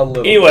 Yeah. A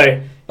little.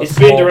 Anyway, A it's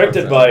being small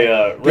directed percentage. by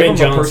Give Ray him a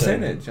Johnson.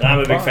 percentage. And I'm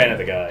a big Fine. fan of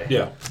the guy.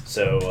 Yeah.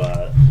 So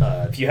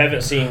if you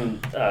haven't seen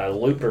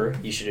Looper,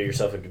 you should do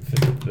yourself a good.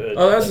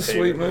 Oh, that's a favor.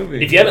 sweet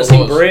movie. If you haven't It seen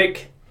was.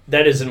 Brick,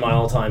 that is in my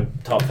all-time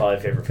top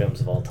 5 favorite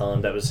films of all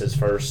time. That was his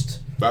first.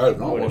 I have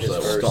not One of watched his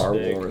that first one. Star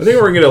big- Wars. I think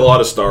we're gonna get a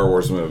lot of Star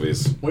Wars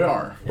movies. We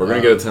are. We're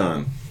gonna get a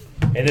ton.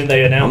 And then they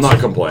I'm announced. not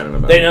complaining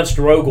about They it. announced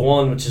Rogue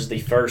One, which is the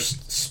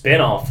first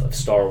spin-off of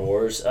Star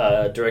Wars,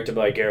 directed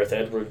by Gareth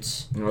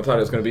Edwards. I thought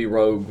it was going to be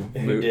Rogue,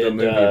 Who the did,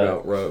 movie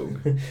about Rogue.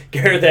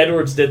 Gareth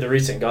Edwards did the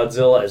recent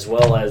Godzilla as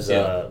well as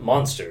Yeah.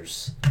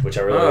 Monsters, which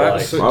I really Oh, like.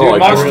 that's sweet. I Dude, like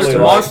Monsters,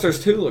 Monsters.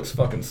 Monsters 2 looks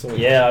fucking sweet.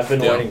 Yeah, I've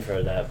been Yeah. waiting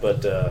for that,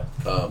 but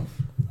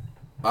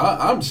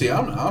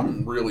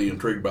I'm really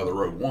intrigued by the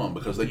Rogue One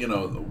because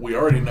we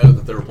already know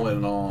that they're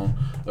planning on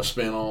a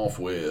spin-off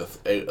with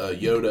a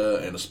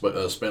Yoda and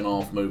a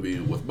spin-off movie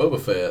with Boba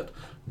Fett,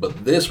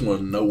 but this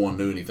one no one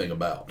knew anything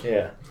about.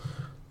 yeah.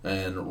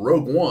 And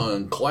Rogue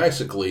One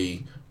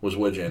classically was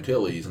Wedge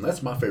Antilles, and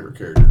that's my favorite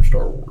character in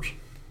Star Wars.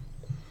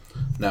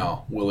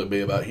 Now, will it be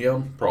about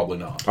him? Probably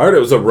not. I heard it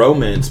was a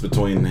romance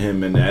between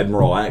him and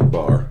Admiral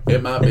Akbar.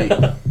 It might be.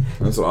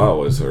 That's what I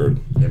always heard.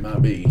 It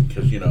might be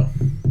because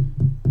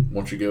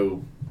once you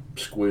go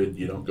squid,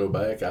 you don't go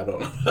back. I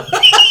don't know.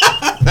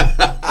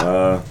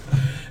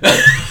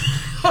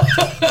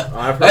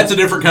 I've heard, That's a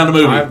different kind of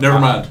movie. Never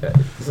mind.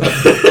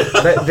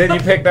 Did you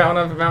pick that one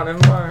up about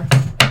Empire?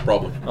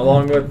 Probably.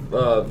 Along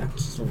with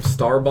some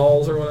Star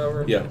Balls or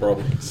whatever? Yeah,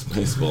 probably.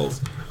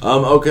 Spaceballs.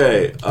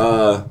 Okay.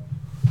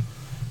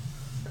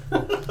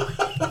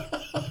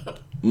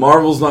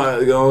 Marvel's not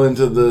going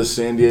to the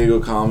San Diego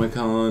Comic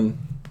Con.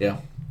 Yeah.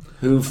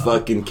 Who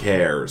fucking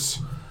cares?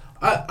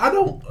 I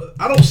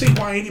don't see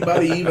why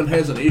anybody even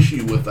has an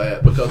issue with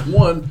that because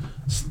one,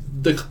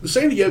 the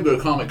San Diego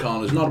Comic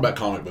Con is not about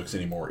comic books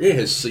anymore. It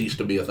has ceased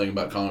to be a thing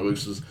about comic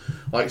books.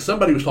 Like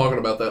somebody was talking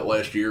about that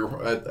last year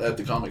at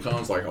the Comic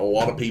Cons. Like a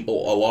lot of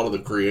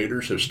the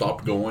creators have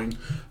stopped going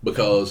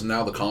because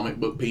now the comic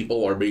book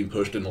people are being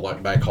pushed into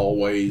like back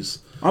hallways.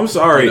 I'm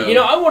sorry. You know, You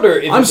know, I wonder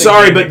if I'm it's a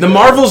sorry, gimmick but the though.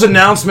 Marvel's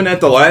announcement at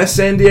the last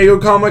San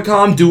Diego Comic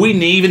Con, do we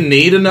even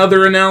need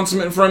another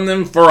announcement from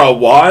them for a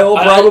while?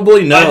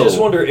 Probably no. I just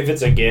wonder if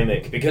it's a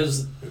gimmick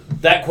because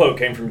that quote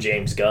came from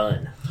James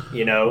Gunn.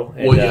 And,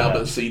 Well, yeah,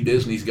 but see,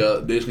 Disney's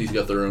got their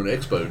own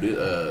Expo,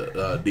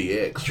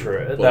 DX,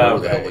 True. whatever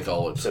the hell they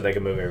call it. So they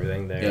can move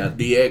everything there. Yeah,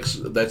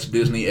 DX. That's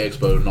Disney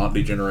Expo, not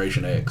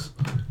Degeneration X.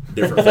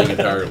 Different thing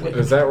entirely.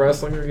 Is that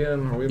wrestling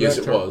again? Are we Yes,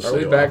 back it was. Are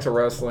we back to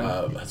wrestling?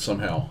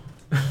 Somehow.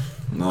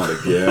 Not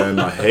again.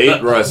 I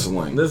hate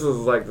wrestling. This is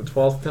like the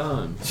 12th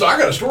time. So I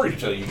got a story to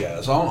tell you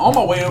guys. On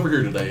my way over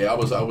here today, I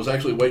was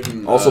actually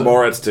waiting. Also,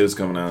 Mallrats 2 is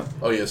coming out.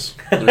 Oh yes,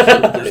 there's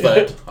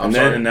that. I'm And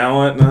sorry. then, and now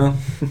what? No.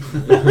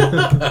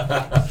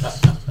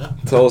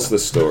 Tell us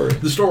this story.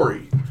 The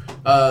story.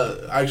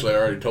 Actually, I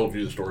already told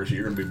you the story, so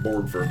you're going to be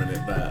bored for a minute.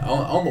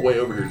 On the way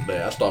over here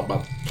today, I stopped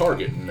by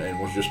Target and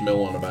was just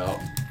milling about,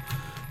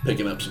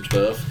 picking up some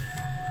stuff.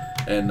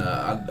 And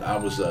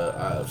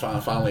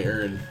finally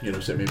Aaron,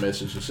 sent me a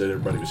message and said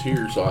everybody was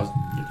here. So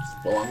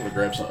I'm going to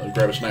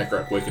grab a snack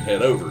right quick and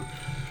head over.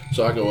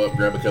 So I go up,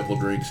 grab a couple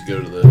of drinks, and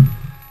go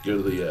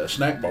to the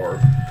snack bar.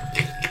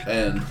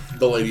 And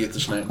the lady at the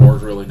snack bar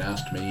is really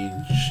nice to me.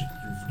 And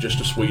just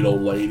a sweet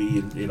old lady,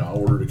 and I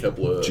ordered a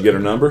couple of. Did you get her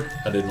number?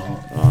 I did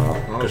not. I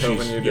was Because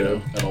hoping she's, you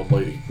did. an old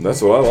lady.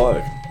 That's what I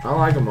like. I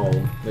like them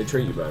old. They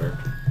treat you better.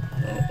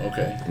 Oh,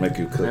 okay. Make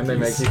you cookies. And they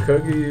make you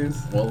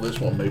cookies. Well, this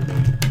one made me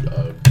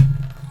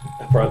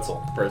A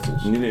pretzel.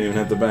 pretzels. You didn't even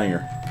have to bang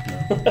her.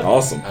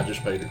 Awesome. I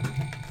just paid her.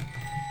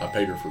 I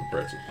paid her for the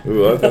pretzels.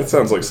 Ooh, that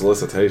sounds like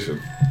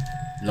solicitation.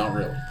 Not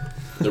really.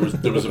 There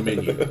was a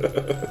menu.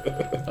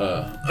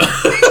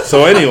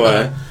 So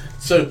anyway,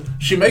 So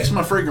she makes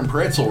my freaking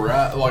pretzel,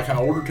 right? Like I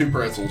ordered 2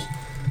 pretzels,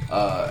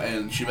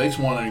 and she makes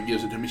one and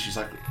gives it to me. She's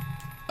like,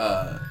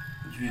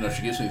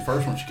 she gives me the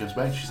first one. She comes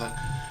back. She's like,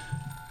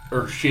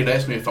 or she had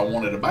asked me if I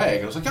wanted a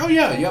bag. I was like, oh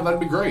yeah, that'd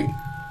be great,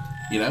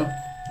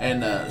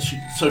 And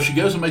she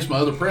goes and makes my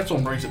other pretzel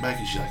and brings it back,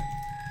 and she's like,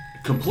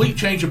 complete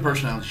change of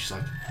personality. She's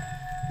like,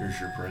 here's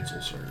your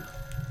pretzel, sir.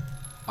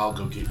 I'll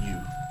go get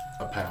you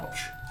a pouch.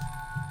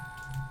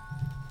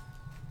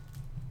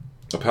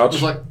 A pouch?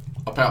 Just like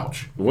a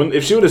pouch.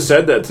 If she would have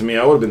said that to me,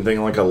 I would have been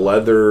thinking like a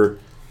leather,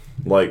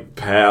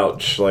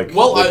 pouch, like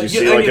you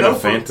see in a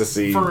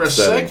fantasy for a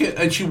setting.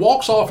 second. And she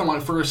walks off,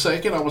 and for a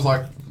second, I was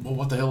like, well,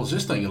 what the hell is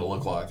this thing gonna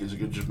look like? Is it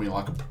gonna just be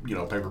like a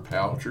paper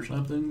pouch or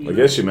something? I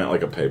guess she meant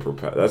like a paper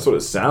pouch. That's what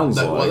it sounds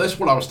like. Well, that's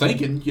what I was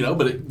thinking,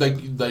 but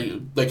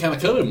they kind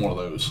of come in one of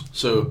those.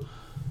 So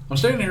I'm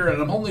standing here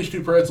and I'm holding these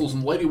 2 pretzels,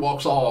 and the lady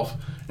walks off,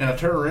 and I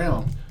turn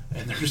around,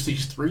 and there's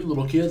these 3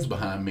 little kids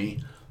behind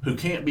me who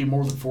can't be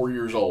more than 4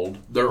 years old.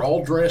 They're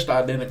all dressed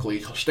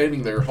identically,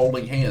 standing there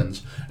holding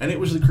hands, and it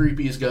was the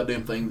creepiest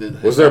goddamn thing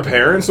that. Was their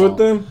parents with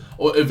them?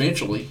 Well,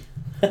 eventually.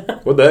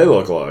 What'd they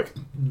look like?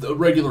 The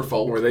regular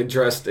folk. Were they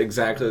dressed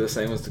exactly the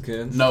same as the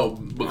kids? No,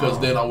 because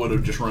then I would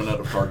have just run out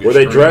of Target. Were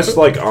they dressed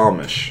like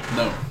Amish?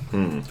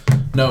 No.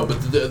 No, but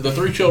the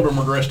 3 children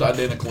were dressed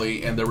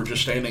identically, and they were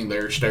just standing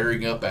there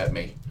staring up at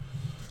me.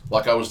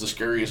 Like I was the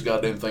scariest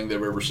goddamn thing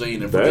they've ever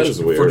seen. And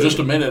for just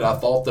a minute, I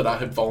thought that I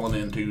had fallen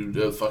into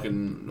the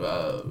fucking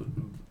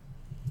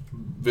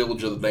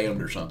Village of the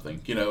Damned or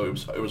something.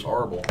 It was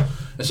horrible.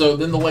 And so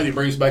then the lady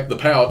brings back the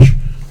pouch,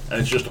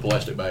 and it's just a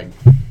plastic bag.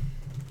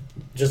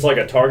 Just like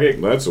a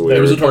Target. That's weird.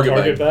 It was a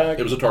Target bag.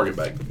 It was a Target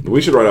bag. We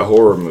should write a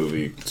horror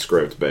movie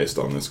script based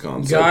on this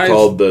concept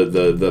called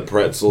the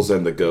Pretzels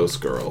and the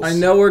Ghost Girls. I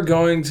know we're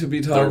going to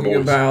be talking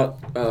boys.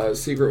 about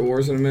Secret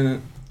Wars in a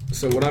minute.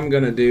 So what I'm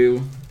going to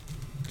do,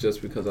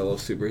 just because I love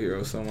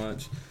superheroes so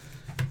much,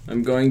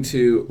 I'm going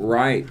to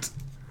write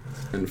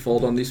and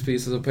fold on these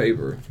pieces of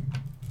paper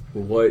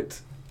what,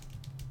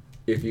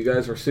 if you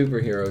guys were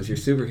superheroes, your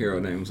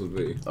superhero names would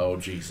be. Oh,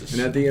 Jesus.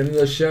 And at the end of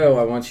the show,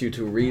 I want you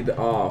to read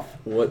off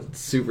what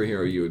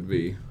superhero you would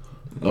be.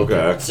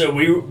 Okay. So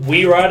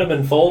we write them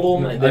and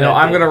fold them. And then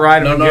I'm going to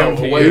write them and give them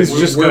to you. He's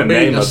just going to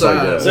name us,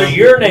 I guess. So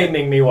you're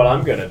naming me what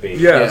I'm going to be.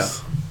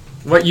 Yes.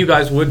 Yeah. What you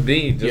guys would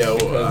be.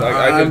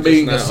 I'm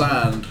being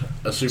assigned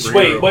a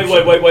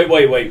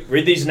superhero. Wait.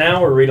 Read these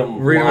now or read them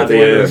at the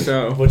end of the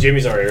show. Well,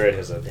 Jimmy's already read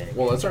his, I think.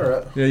 Well, that's all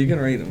right. Yeah, you can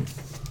read them.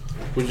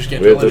 We just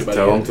can't tell anybody.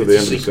 Tell them to the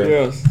end of the show.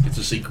 Yes. It's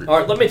a secret. All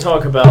right, let me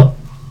talk about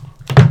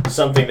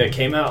something that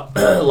came out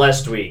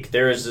last week.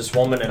 There is this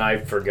woman, and I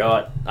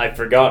forgot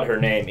her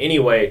name.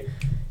 Anyway,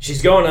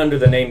 she's going under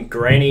the name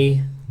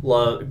Granny's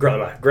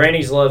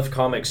Love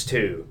Comics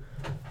 2.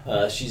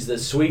 She's the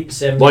sweet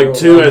 7-year-old Like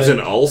 2 woman. as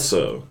in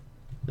also.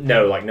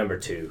 No, like number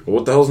 2.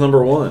 What the hell's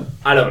number 1?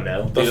 I don't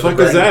know. The fuck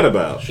is that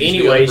about?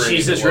 Anyway,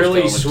 she's this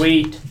really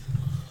sweet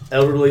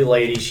elderly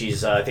lady.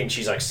 She's I think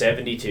she's like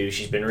 72.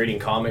 She's been reading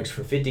comics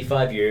for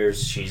 55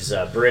 years. She's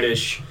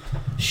British.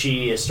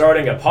 She is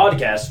starting a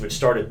podcast, which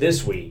started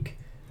this week,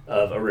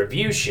 of a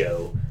review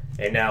show.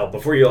 And now,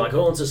 before you're like,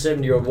 oh, it's a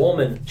 70-year-old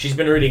woman, she's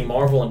been reading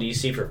Marvel and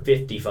DC for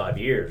 55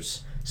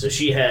 years. So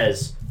she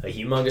has a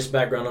humongous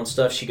background on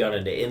stuff. She got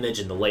into Image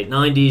in the late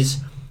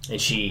 90s,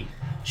 and she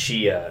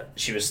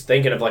was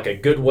thinking of like a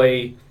good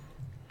way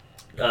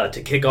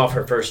to kick off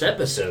her first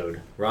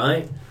episode,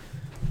 right?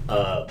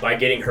 By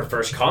getting her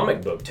first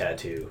comic book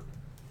tattoo.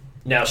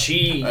 Now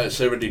she... At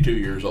 72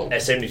 years old.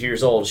 At 72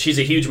 years old. She's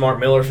a huge Mark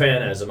Miller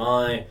fan, as am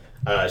I.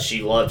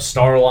 She loved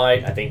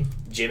Starlight. I think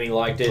Jimmy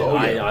liked it. Oh,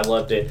 yeah. I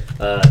loved it.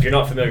 If you're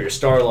not familiar with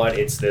Starlight,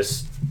 it's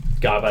this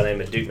guy by the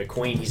name of Duke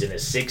McQueen. He's in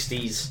his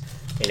 60s,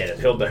 and it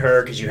appealed to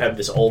her because you have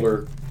this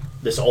older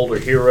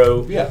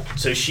hero. Yeah.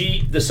 So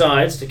she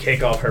decides to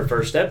kick off her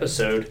first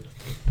episode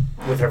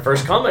with her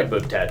first comic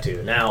book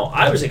tattoo. Now,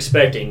 I was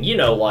expecting,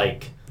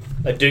 like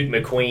a Duke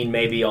McQueen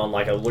maybe on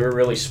like a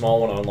really small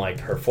one on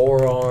like her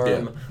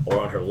forearm or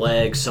on her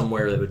leg,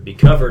 somewhere that would be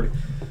covered.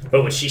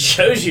 But when she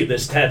shows you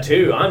this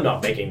tattoo, I'm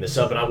not making this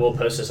up, and I will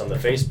post this on the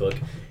Facebook.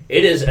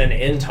 It is an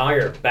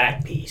entire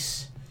back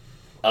piece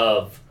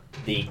of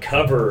the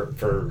cover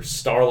for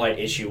Starlight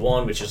issue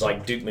 1, which is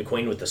like Duke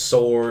McQueen with the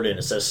sword, and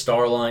it says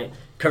Starlight.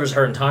 Covers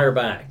her entire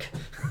back.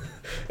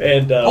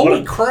 And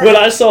Holy crap. When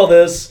I saw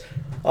this,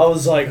 I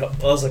was like,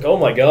 oh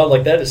my god,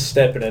 like that is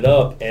stepping it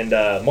up. And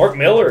Mark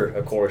Miller,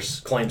 of course,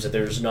 claims that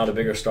there's not a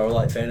bigger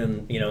Starlight fan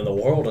in the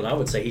world, and I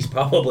would say he's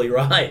probably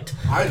right.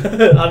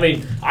 I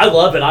mean, I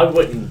love it. I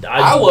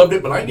loved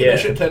it, but I ain't get that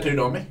shit tattooed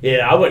on me.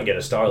 Yeah, I wouldn't get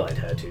a Starlight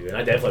tattoo, and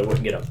I definitely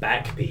wouldn't get a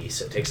back piece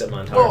that takes up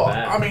my entire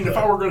back. I mean, if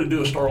I were going to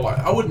do a Starlight,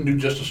 I wouldn't do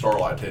just a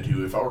Starlight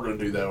tattoo. If I were going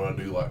to do that, I would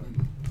do like,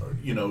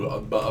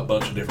 a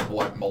bunch of different,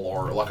 like a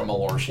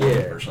Malar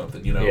sleeve or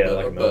something,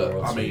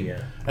 but I mean,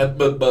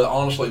 but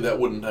honestly, that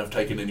wouldn't have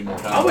taken any more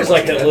time. I always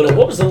like that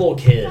what was the little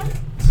kid?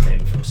 What's his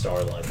name from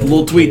Starlight? The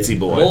little Tweetsy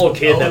boy. The little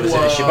kid that was in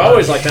the ship. I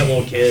always liked that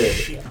little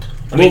kid.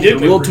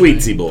 Little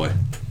Tweetsy boy.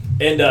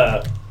 And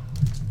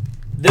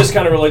this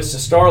kind of relates to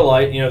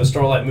Starlight. The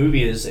Starlight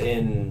movie is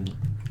in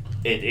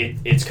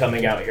it's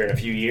coming out here in a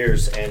few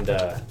years, and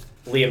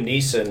Liam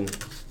Neeson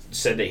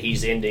said that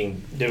he's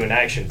ending doing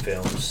action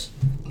films,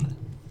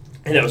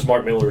 and that was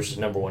Mark Miller's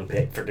 #1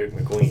 pick for Duke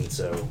McQueen.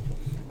 So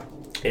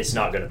it's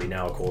not going to be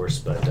now, of course,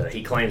 but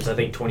he claims I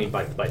think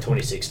by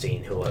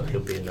 2016 he'll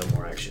be in no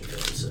more action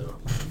films. So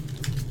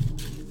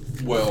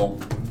Well,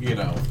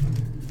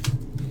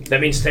 that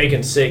means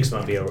Taken 6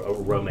 might be a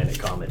romantic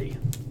comedy.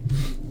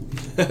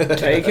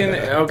 Taken?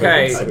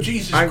 Okay.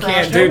 Jesus I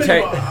Christ, can't do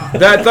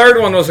that third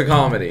one was a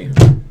comedy.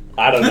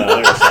 I don't know.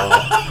 I never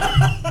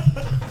saw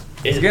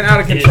it. It's getting out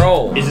of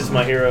control. Is this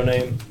my hero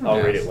name?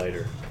 I'll read it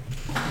later.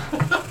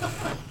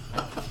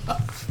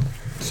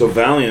 So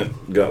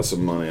Valiant got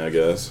some money, I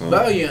guess. Huh?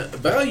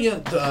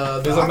 Valiant.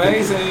 It's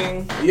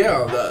amazing.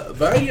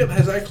 Valiant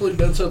has actually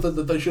done something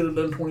that they should have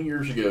done 20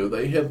 years ago.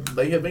 They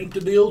have inked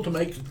a deal to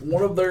make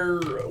one of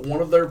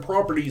their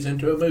properties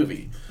into a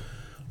movie.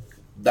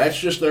 That's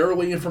just the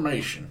early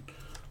information.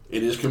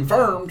 It is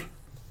confirmed,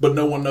 but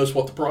no one knows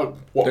what property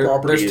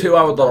is. There's two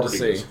I would love to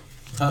see. is.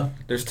 Huh?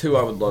 There's two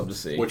I would love to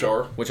see. Which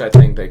are? Which I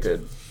think they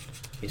could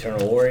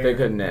Eternal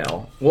Warrior?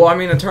 nail. Well, I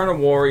mean, Eternal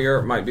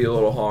Warrior might be a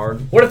little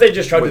hard. What if they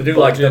just tried to do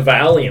like budget. the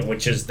Valiant,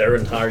 which is their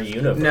entire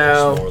universe?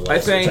 No, more or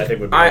less, I think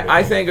would be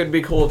it would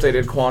be cool if they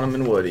did Quantum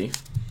and Woody.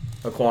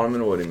 A Quantum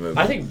and Woody movie.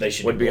 I think they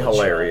should would do be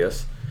Bloodshot.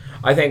 hilarious.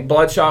 I think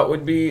Bloodshot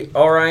would be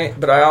alright,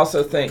 but I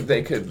also think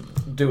they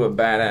could do a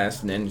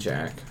badass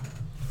Ninjak.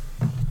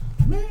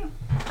 Man.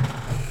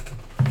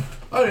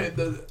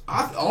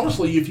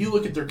 Honestly, if you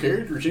look at their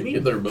characters, any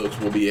of their books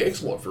will be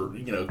excellent for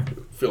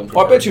film.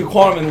 Well, I bet you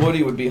Quantum and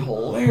Woody would be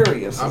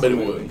hilarious. I bet it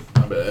would.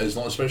 I bet,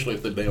 especially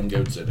if the damn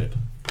goat's in it.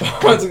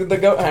 The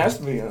goat has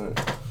to be in it.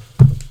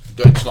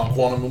 It's not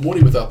Quantum and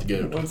Woody without the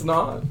goat. It's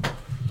not.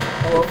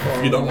 I love Quantum.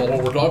 If you don't know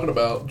what we're talking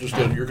about, just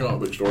go to your comic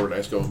book store and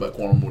ask them about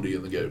Quantum, Woody,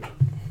 and the goat.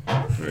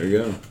 There you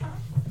go.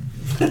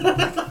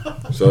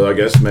 So I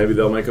guess maybe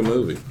they'll make a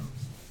movie.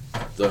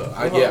 So,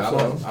 I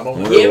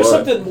don't know. Yeah, it was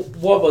What? something.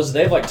 What was it?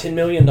 They have like $10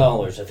 million,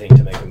 I think,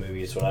 to make a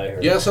movie. Is what I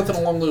heard. Yeah, something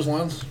along those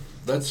lines.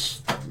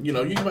 That's you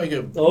can make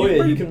a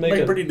you can make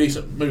a a- pretty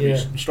decent movie,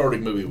 Yeah.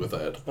 starting movie with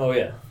that. Oh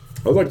yeah.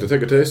 I'd like to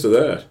take a taste of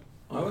that.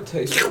 I would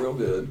taste it real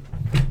good.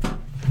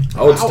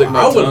 I would stick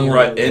my I would tongue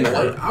right in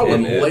her. I would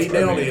in it. lay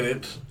down I mean, in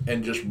it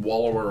and just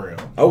wallow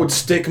around. I would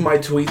stick my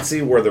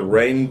tweetsie where the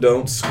rain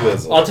don't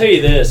squizzle. I'll tell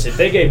you this: if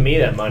they gave me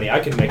that money, I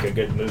could make a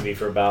good movie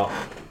for about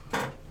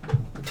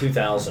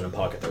 2,000 and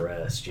pocket the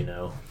rest. That's and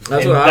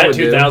what I that would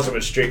do. 2,000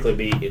 would strictly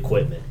be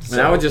equipment.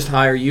 And I would just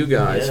hire you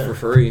guys Yeah. for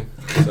free.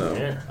 So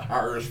Yeah.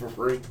 Hire us for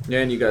free. yeah,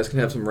 and you guys can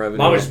have some revenue.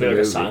 Mine would off just be the like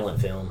a movie.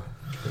 silent film.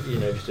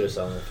 Just do a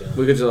silent film.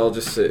 We could just all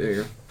just sit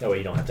here. That way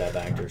you don't have to have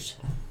actors.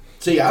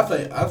 See, I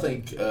think.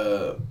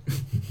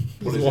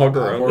 What is Walk it?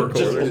 around Ivor?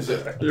 recording. Is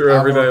it Your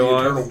Ivor everyday the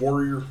life. Eternal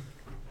Warrior? Is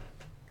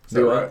that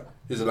Do what? right?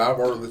 Is it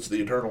Ivor that's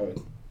the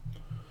Eternal?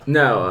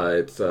 No,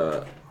 it's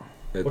What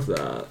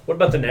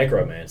about the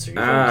Necromancer?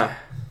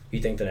 You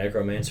think the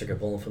Necromancer could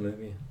pull off a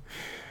movie?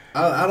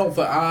 I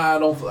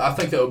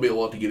think that would be a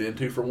lot to get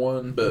into for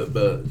one, but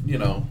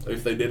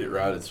if they did it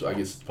right, I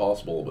guess it's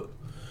possible.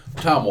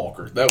 But Time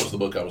Walker, that was the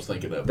book I was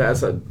thinking of.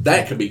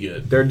 That could be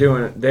good. they're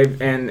doing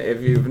and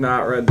if you've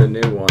not read the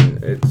new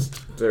one,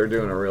 they're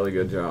doing a really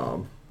good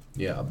job.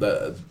 Yeah,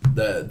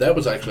 that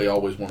was actually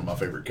always one of my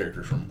favorite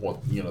characters from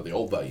the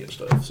old Valiant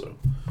stuff. So,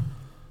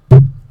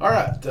 all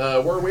right,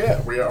 where are we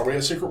at? Are we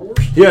at Secret Wars?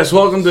 Yes,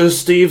 welcome to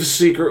Steve's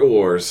Secret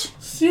Wars.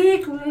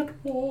 Secret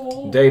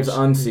Wars. Dave's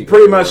unsecret.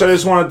 Pretty much, I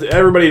just wanted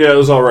everybody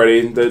knows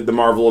already that the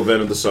Marvel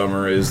event of the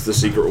summer is the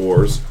Secret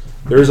Wars.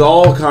 There's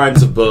all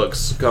kinds of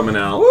books coming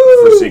out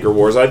for Secret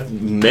Wars.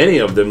 Many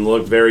of them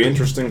look very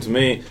interesting to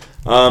me.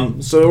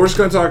 So we're just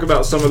going to talk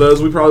about some of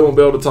those. We probably won't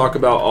be able to talk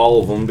about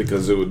all of them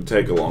because it would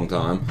take a long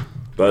time.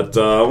 But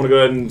I want to go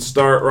ahead and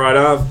start right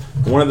off.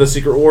 One of the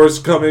Secret Wars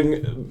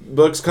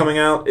books coming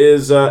out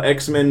is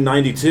X-Men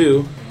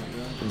 92.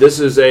 This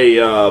is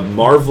a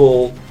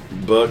Marvel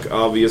book,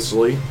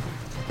 obviously.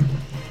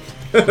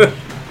 I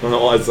don't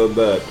know why I said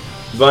that.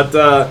 But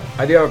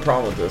I do have a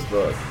problem with this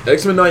book.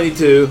 X-Men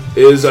 92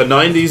 is a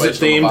 90s Based on the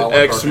themed Violent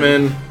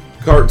X-Men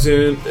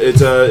cartoon.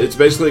 It's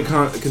basically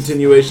a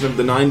continuation of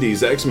the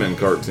 90s X-Men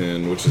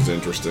cartoon, which is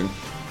interesting.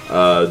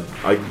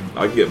 I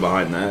can get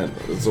behind that.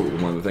 It's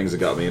one of the things that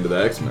got me into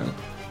the X-Men.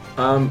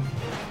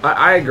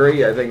 I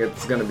agree. I think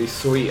it's going to be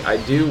sweet. I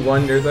do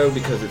wonder though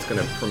because it's going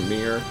to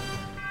premiere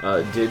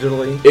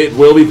digitally. It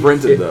will be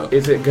printed though.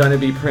 Is it going to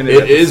be printed?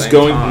 It at the is same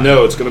going. time?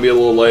 No, it's going to be a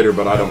little later,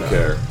 but I don't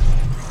care.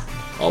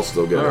 I'll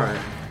still get All it.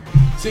 right.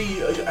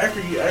 See,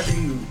 after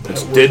you,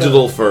 It's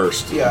digital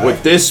first Yeah.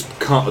 with this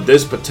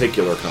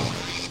particular comic.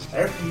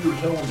 After you were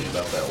telling me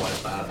about that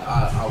last night,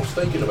 I was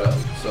thinking about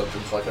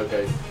something. It's like,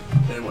 okay,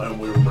 and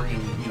we were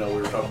we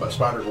were talking about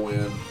Spider-Gwen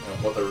and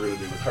what they were going to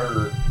do with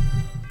her.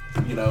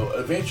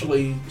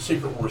 Eventually,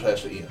 Secret Wars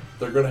has to end.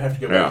 They're going to have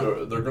to go back.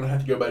 They're going to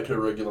have to go back to a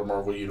regular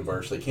Marvel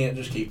universe. They can't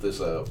just keep this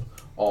up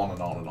on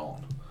and on and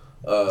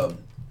on.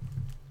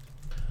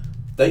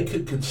 They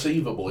could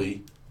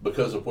conceivably,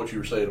 because of what you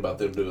were saying about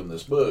them doing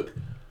this book,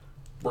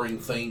 bring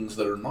things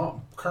that are not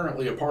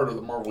currently a part of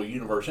the Marvel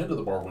Universe into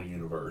the Marvel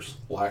Universe,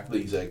 like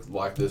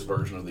this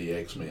version of the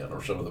X-Men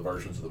or some of the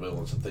versions of the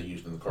villains that they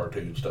used in the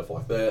cartoon, stuff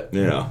like that.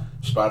 Yeah.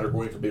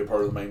 Spider-Gwen could be a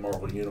part of the main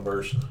Marvel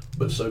Universe,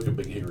 but so could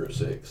Big Hero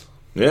 6.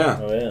 Yeah.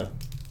 Oh yeah.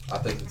 I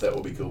think that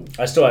would be cool.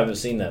 I still haven't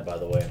seen that, by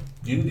the way.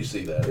 You need to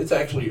see that. It's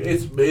actually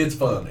it's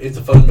fun. It's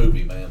a fun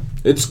movie, man.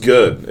 It's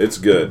good. It's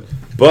good.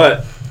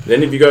 But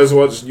then if you guys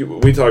watch,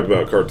 we talked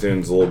about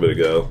cartoons a little bit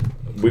ago.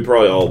 We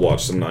probably all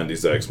watched some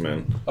 90s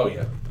X-Men. Oh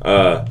yeah.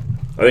 I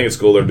think it's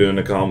cool they're doing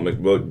a comic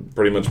book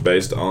pretty much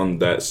based on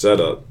that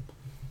setup.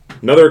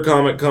 Another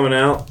comic coming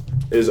out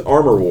is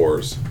Armor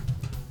Wars.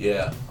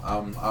 Yeah,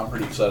 I'm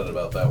pretty excited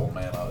about that one,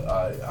 man.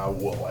 I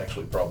will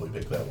actually probably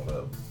pick that one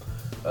up.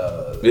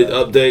 It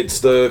updates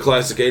the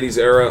classic 80s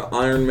era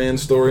Iron Man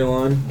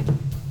storyline.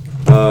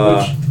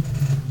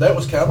 That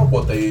was kind of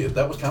what they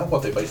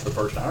based the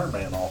first Iron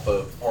Man off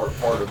of,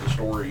 part of the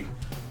story.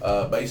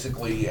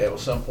 Basically, at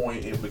some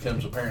point, it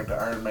becomes apparent to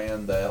Iron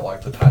Man that,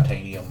 like, the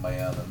Titanium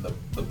Man and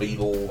the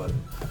Beetle and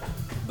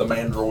the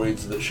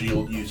Mandroids that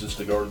S.H.I.E.L.D. uses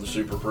to guard the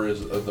super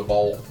prison, the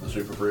vault, the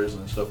super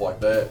prison, and stuff like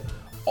that,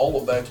 all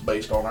of that's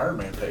based on Iron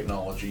Man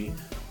technology,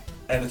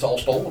 and it's all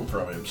stolen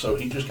from him. So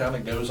he just kind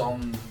of goes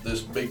on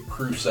this big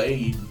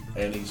crusade,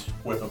 and he's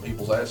whipping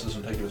people's asses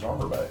and taking his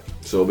armor back.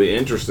 So it'll be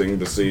interesting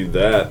to see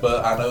that.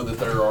 But I know that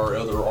there are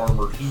other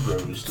armored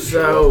heroes that show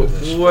So up in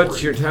this what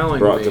story. you're telling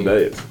Brought to me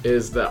bait.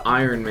 is that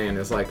Iron Man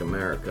is like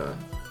America.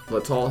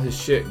 Lets all his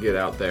shit get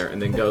out there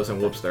and then goes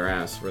and whoops their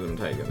ass for them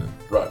taking it.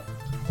 Right.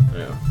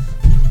 Yeah.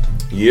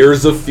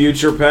 Years of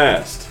Future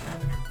Past.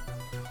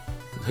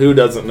 Who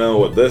doesn't know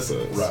what this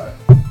is? Right.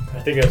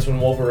 I think that's when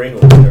Wolverine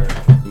will return.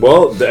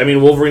 Well, I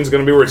mean, Wolverine's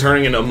going to be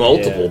returning into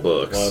multiple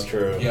books. Well,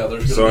 true. Yeah,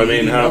 there's So, gonna I be mean,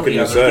 any how number, can you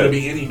there's say? going to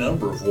be any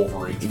number of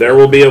Wolverines. There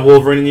will be a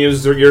Wolverine in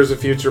Years of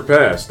Future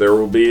Past. There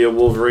will be a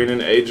Wolverine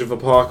in Age of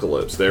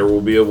Apocalypse. There will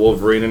be a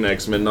Wolverine in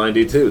X-Men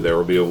 92. There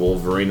will be a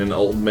Wolverine in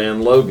Old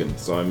Man Logan.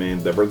 So, I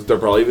mean, there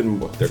probably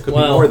there could be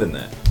Well, more than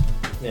that.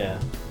 Yeah.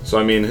 So,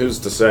 I mean, who's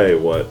to say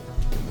what?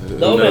 Who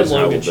The Old Man knows how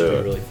Logan we'll should do be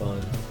it. really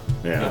fun.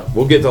 Yeah,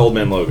 we'll get to Old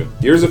Man Logan.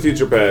 Years of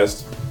Future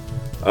Past.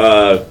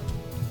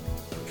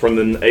 From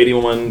the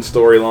 81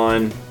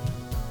 storyline.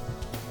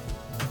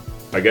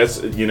 I guess,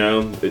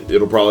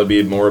 it'll probably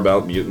be more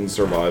about mutant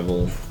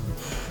survival.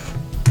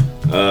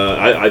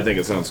 I think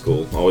it sounds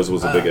cool. Always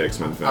was a big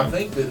X-Men fan. I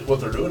think that what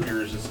they're doing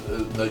here is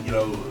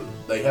that,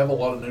 they have a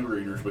lot of new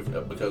readers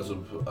because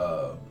of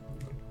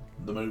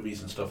the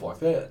movies and stuff like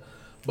that.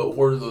 But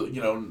where the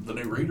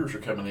new readers are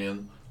coming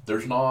in,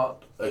 there's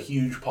not a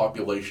huge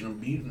population of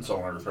mutants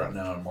on Earth right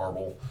now in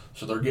Marvel,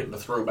 so they're getting to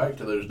throw back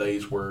to those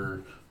days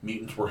where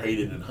mutants were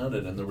hated and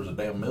hunted, and there was a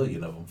damn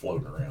million of them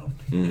floating around.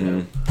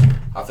 Mhm.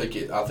 I think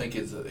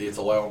it's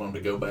allowing them to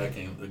go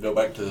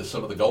back to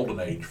some of the golden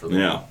age for them.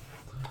 Yeah,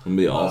 it'll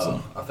be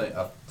awesome.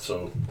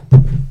 So.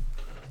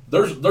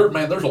 There's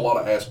a lot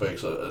of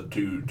aspects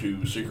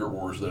to Secret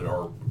Wars that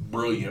are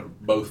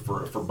brilliant, both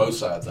for both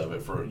sides of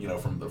it.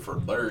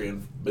 From their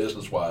end,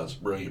 business wise,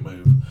 brilliant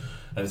move,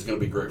 and it's going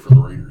to be great for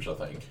the readers, I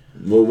think.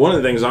 Well, one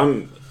of the things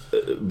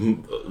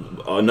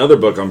another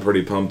book I'm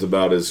pretty pumped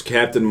about is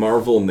Captain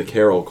Marvel and the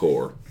Carol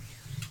Corps.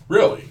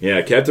 Really?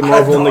 Yeah, Captain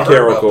Marvel and the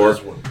Carol Corps.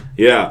 This one.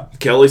 Yeah,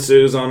 Kelly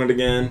Sue's on it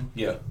again.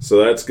 Yeah.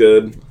 So that's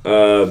good.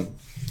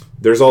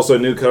 There's also a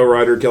new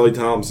co-writer, Kelly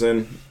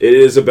Thompson. It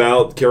is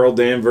about Carol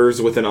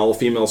Danvers with an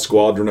all-female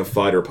squadron of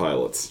fighter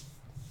pilots.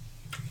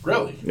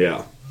 Really?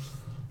 Yeah.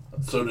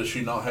 So does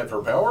she not have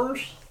her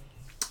powers?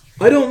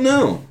 I don't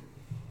know.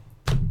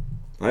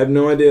 I have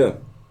no idea.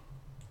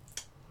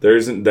 There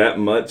isn't that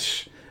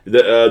much.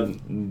 A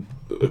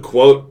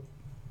quote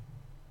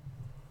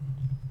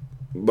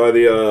by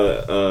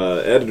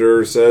the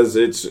editor says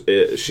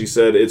she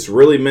said it's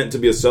really meant to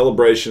be a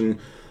celebration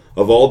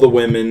of all the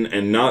women,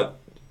 and not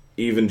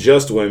even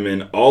just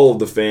women, all of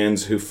the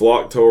fans who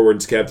flock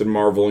towards Captain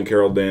Marvel and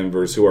Carol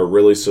Danvers, who are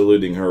really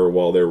saluting her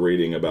while they're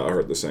reading about her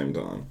at the same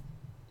time.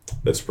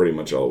 That's pretty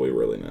much all we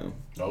really know.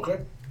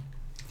 Okay.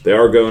 They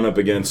are going up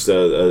against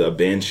a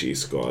Banshee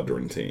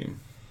Squadron team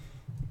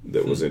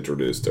that was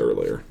introduced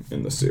earlier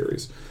in the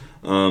series.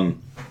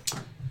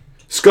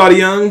 Scotty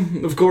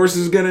Young, of course,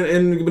 is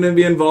going to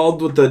be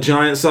involved with the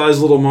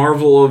giant-sized little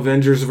Marvel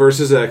Avengers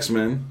vs.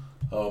 X-Men.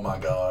 Oh my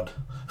God.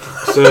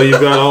 So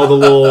you've got all the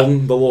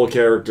little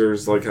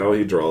characters, like how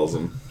he draws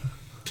them.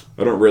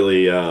 I don't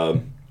really.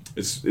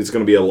 It's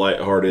going to be a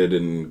lighthearted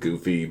and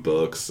goofy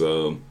book,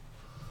 so.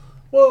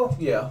 Well,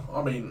 yeah.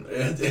 I mean,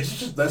 it's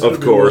just that's Of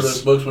going to be one of course.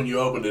 those books when you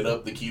open it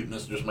up, the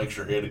cuteness just makes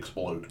your head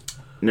explode.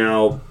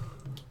 Now,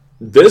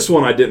 this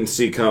one I didn't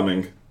see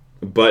coming,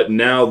 but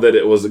now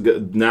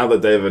that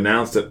they've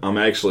announced it, I'm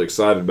actually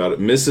excited about it.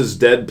 Mrs.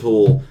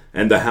 Deadpool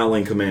and the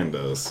Howling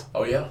Commandos.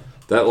 Oh yeah.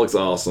 That looks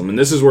awesome. And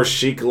this is where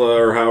Sheikla,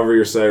 or however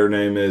you say her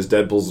name is,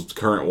 Deadpool's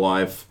current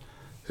wife,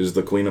 who's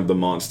the queen of the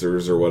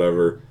monsters or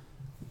whatever.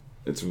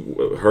 It's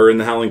her and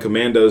the Howling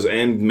Commandos,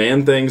 and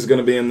Man-Thing's going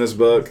to be in this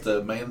book. The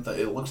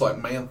it looks like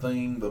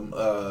Man-Thing.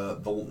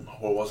 What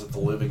was it? The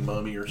Living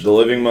Mummy or something. The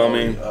Living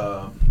Mummy.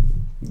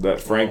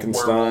 That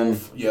Frankenstein.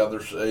 werewolf. Yeah,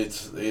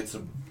 it's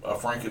a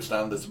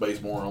Frankenstein that's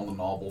based more on the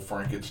novel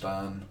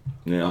Frankenstein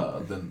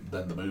than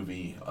the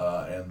movie.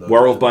 And the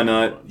Werewolf by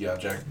Night. Yeah,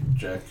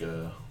 Jack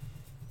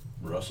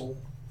Russell.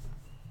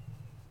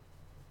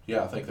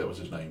 Yeah, I think that was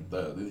his name.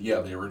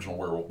 The original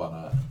Werewolf by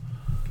Night.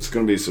 It's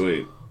gonna be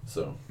sweet.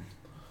 So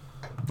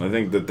I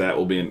think that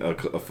will be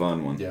a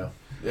fun one. yeah,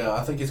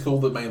 I think it's cool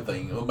that Man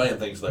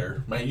Thing's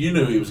there. Man, you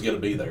knew he was gonna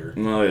be there.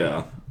 Oh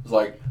yeah. It's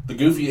like the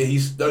goofy.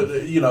 He's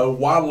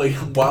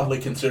widely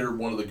considered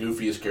one of the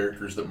goofiest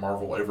characters that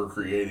Marvel ever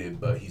created,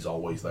 but he's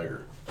always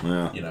there.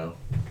 Yeah. You know.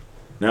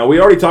 Now we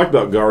already talked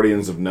about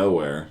Guardians of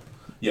Nowhere,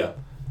 Yeah.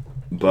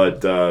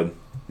 but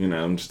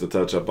just to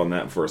touch up on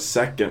that for a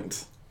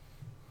second,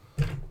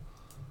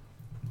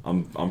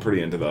 I'm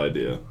pretty into the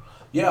idea.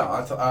 Yeah,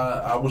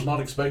 I was not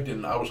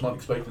expecting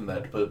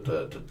that to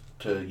put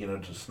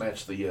to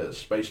snatch the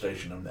space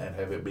station and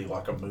have it be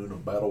like a moon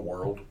of Battle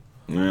World.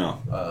 Yeah.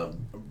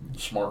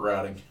 Smart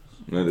writing.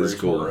 That is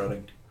cool. Smart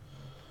writing.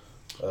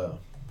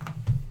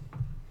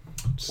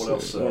 What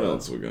else? What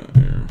else we got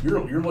here?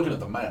 You're looking at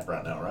the map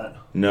right now, right?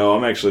 No,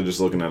 I'm actually just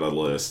looking at a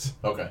list.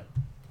 Okay.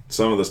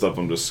 Some of the stuff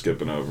I'm just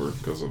skipping over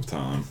because of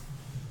time.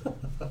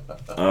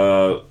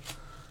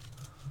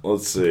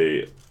 Let's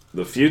see.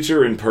 The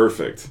Future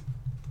Imperfect.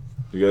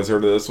 You guys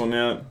heard of this one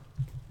yet?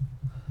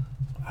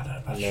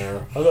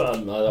 No, I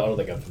don't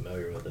think I'm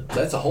familiar with it.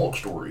 That's a Hulk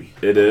story.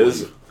 It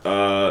is.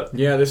 Yeah,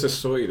 this is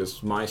sweet.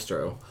 It's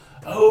Maestro.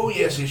 Oh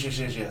yes.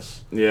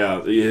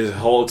 Yeah, he's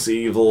Hulk's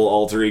evil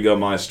alter ego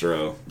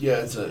Maestro.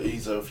 Yeah,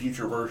 he's a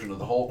future version of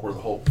the Hulk where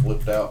the Hulk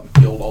flipped out and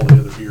killed all the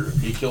other heroes.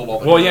 He killed all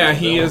the Well, heroes yeah, and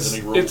he villains, is.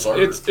 and he ruled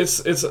Earth.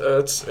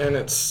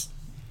 It's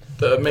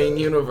the main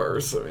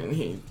universe. I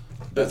mean,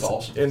 That's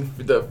awesome.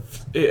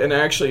 And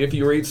actually, if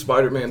you read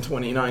Spider-Man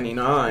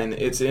 2099,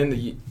 it's in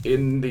the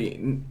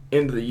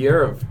end of the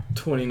year of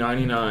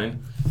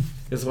 2099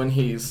 is when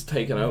he's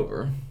taken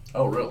over.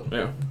 Oh, really?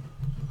 Yeah.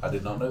 I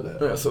did not know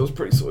that. Yeah, so it's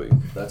pretty sweet.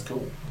 That's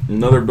cool.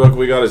 Another book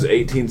we got is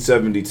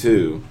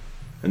 1872.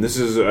 And this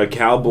is a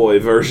cowboy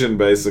version,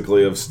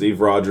 basically, of Steve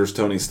Rogers,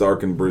 Tony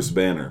Stark, and Bruce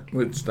Banner.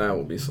 Which that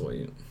will be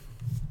sweet.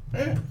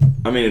 Yeah.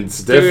 I mean,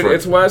 it's different. Dude,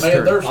 it's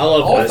Western. Man, I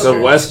love It's a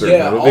Western.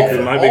 Yeah,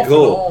 It might be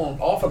cool.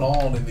 Off and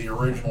on in the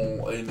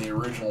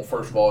original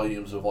first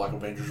volumes of like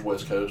Avengers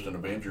West Coast and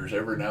Avengers,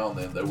 every now and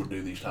then they would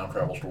do these time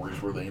travel stories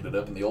where they ended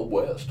up in the Old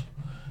West.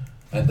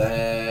 And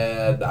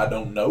that I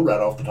don't know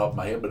right off the top of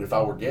my head, but if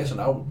I were guessing,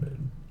 I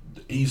would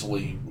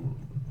easily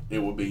it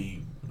would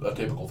be a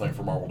typical thing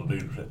for Marvel to do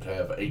to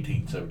have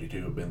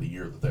 1872 have been the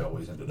year that they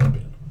always ended up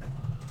in.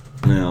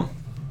 Yeah.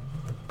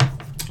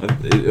 I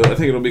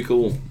think it'll be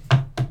cool.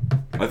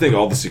 I think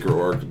all the Secret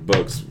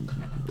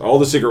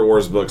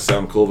Wars books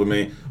sound cool to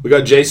me. We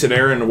got Jason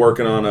Aaron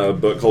working on a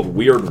book called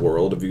Weird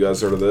World. Have you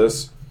guys heard of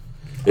this?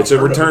 It's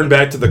a return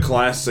back to the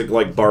classic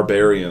like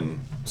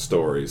barbarian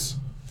stories.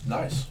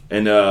 Nice.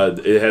 And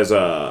it has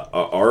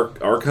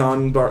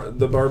Archon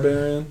the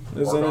Barbarian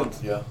is in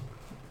it. Yeah.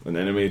 An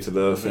enemy to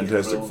the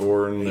Fantastic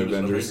Four and the He was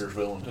an Avengers. Avengers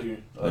villain too.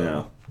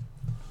 Yeah.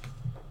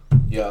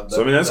 Yeah.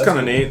 So I mean that's kind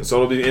of neat. So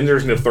it'll be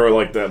interesting to throw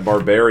like that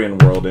barbarian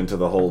world into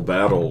the whole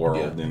battle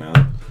world, you know.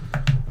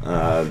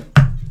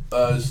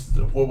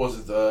 What was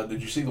it?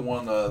 Did you see the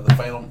one? The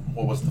Phantom.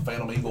 What was it, the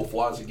Phantom Eagle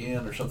flies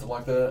again, or something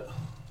like that?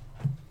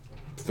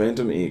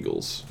 Phantom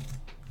Eagles.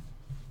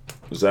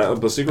 Is that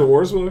a Secret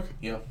Wars book?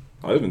 Yeah.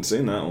 I haven't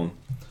seen that one.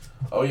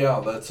 Oh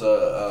yeah, that's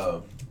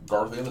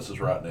Garth Ennis is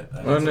writing it.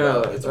 And Oh, it's no,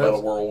 about, it's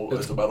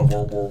about a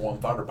World War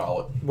I fighter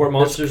pilot. Where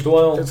monsters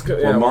dwell. It's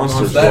good. Where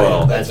monsters That-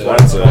 dwell. that's it.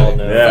 That's it.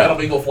 Phantom Yeah.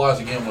 Phantom Eagle Flies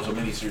Again was a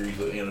miniseries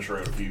that Ennis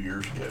wrote a few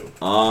years ago.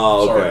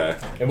 Oh, okay.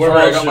 And where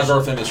Sorry, I got my monsters,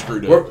 Garth Ennis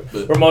screwed where, up.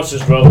 But where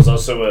monsters dwell is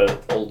also an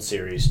old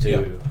series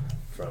too.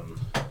 From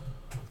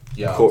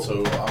yeah, Cool.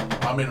 so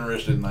I'm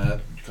interested in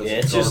that. Because yeah,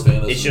 it's Garth just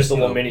Ennis it's just a you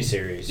little know,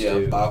 miniseries Yeah,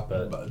 too.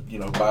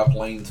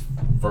 biplanes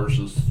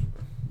versus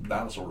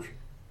dinosaurs.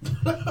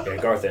 Yeah,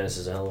 Garth Ennis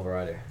is a hell of a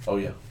writer. Oh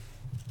yeah.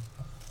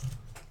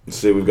 Let's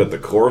see, we've got the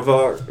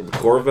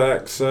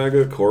Korvac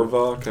saga.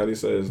 Korvac, how do you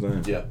say his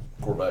name? Yeah,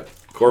 Korvac.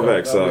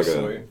 Korvac That'll be saga.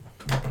 sweet.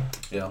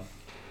 Yeah.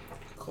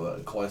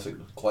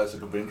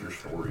 Classic Avengers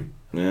story.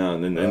 Yeah,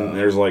 and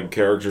there's like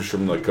characters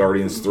from like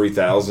Guardians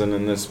 3000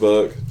 in this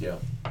book. Yeah.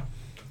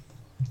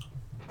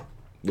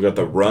 We got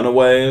the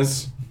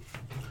Runaways.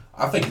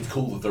 I think it's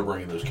cool that they're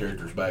bringing those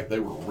characters back. They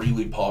were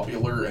really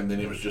popular, and then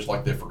it was just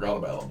like they forgot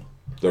about them.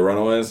 The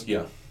Runaways?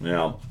 Yeah.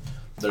 Yeah.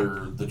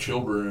 They're the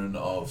children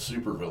of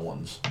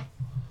supervillains,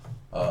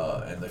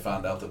 and they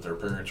find out that their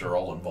parents are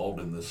all involved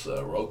in this.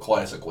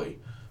 Classically,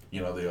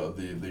 you know,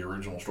 the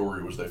original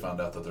story was they found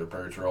out that their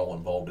parents are all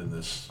involved in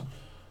this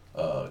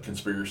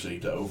conspiracy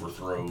to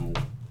overthrow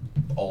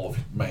all of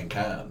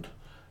mankind,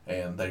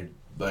 and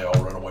they all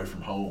run away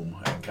from home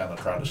and kind of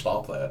try to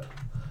stop that.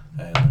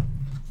 And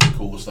the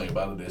coolest thing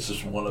about it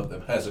is one of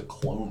them has a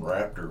clone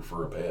raptor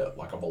for a pet,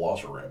 like a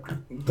velociraptor.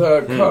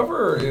 The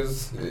cover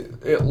is,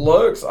 it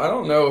looks, I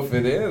don't know if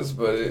it is,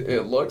 but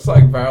it looks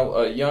like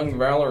a young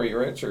Valerie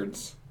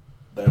Richards.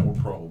 That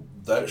would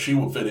that she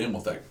would fit in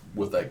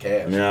with that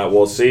cast. Yeah,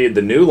 well, see,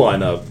 the new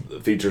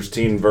lineup features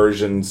teen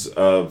versions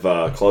of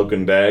Cloak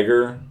and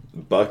Dagger,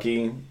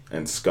 Bucky,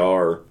 and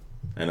Scar,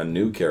 and a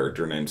new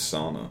character named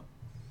Sana.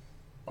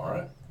 All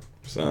right.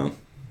 So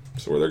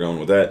where they're going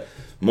with that.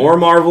 More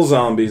Marvel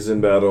Zombies in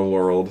Battle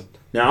World.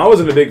 Now, I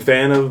wasn't a big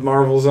fan of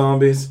Marvel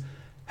Zombies.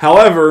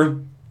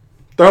 However,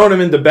 throwing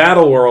them into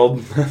Battle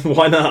World,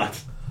 why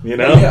not? You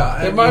know?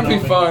 Yeah, It might be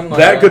fun. Like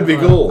that could be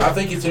cool. I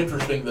think it's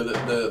interesting that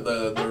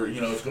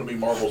it's going to be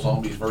Marvel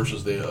Zombies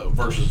versus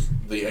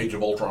the Age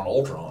of Ultron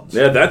Ultrons.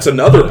 Yeah, that's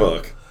another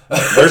book.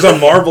 There's a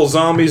Marvel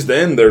Zombies,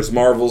 then there's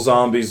Marvel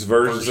Zombies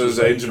versus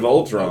Age of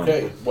Ultron.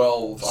 Okay,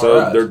 well, So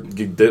all right.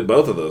 they did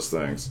both of those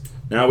things.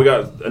 Now we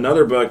got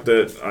another book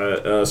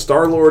that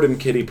Star-Lord and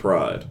Kitty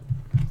Pryde.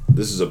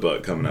 This is a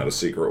book coming out of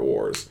Secret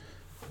Wars,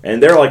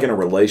 and they're like in a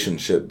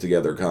relationship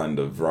together, kind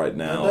of right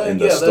now in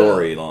the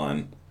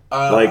storyline.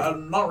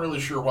 I'm not really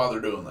sure why they're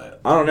doing that.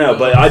 I don't know,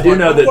 but I do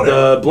know that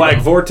whatever, the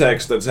Black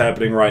Vortex that's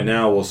happening right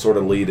now will sort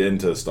of lead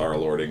into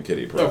Star-Lord and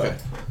Kitty Pryde. Okay.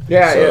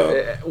 Yeah,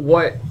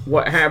 So-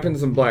 what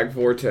happens in Black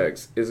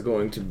Vortex is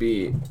going to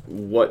be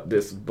what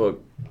this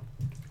book,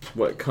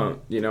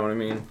 you know what I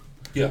mean?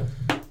 Yeah.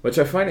 Which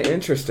I find it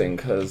interesting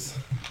because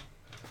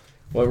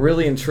what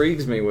really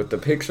intrigues me with the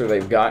picture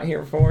they've got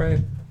here for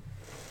it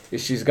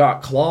is she's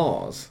got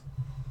claws.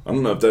 I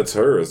don't know if that's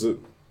her, is it?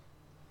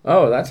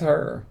 Oh, that's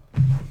her.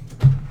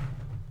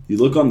 You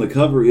look on the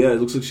cover, yeah,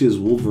 it looks like she has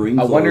Wolverine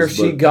I claws. wonder if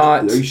she but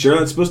got- Are you sure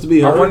that's supposed to be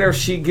her? I wonder if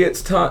she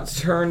gets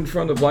turned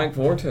from the Black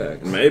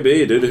Vortex.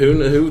 Maybe, dude.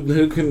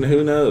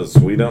 Who knows?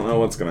 We don't know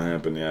what's going to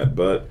happen yet,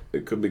 but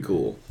it could be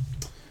cool.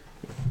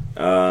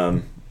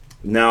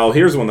 Now,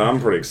 here's one that I'm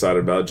pretty excited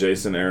about.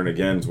 Jason Aaron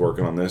again's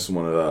working on this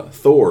one.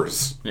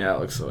 Thor's. Yeah, it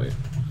looks sweet.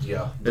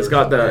 Yeah. It's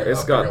got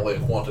apparently a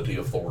quantity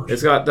of Thors.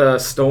 It's got the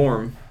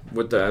Storm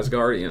with the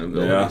Asgardian Yeah.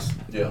 abilities.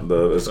 Yeah.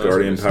 The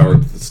Asgardian That's power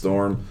of the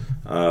storm.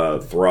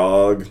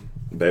 Throg.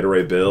 Beta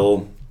Ray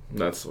Bill.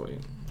 That's sweet.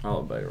 I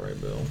love Beta Ray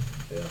Bill.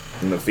 Yeah.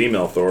 And the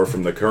female Thor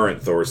from the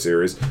current Thor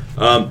series.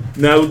 Now,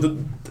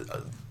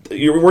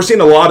 we're seeing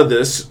a lot of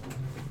this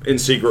in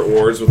Secret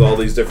Wars with all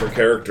these different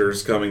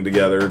characters coming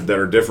together that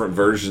are different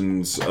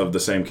versions of the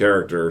same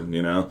character,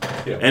 you know?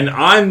 Yeah. And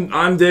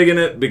I'm digging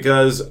it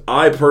because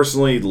I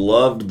personally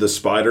loved the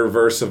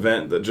Spider-Verse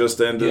event that just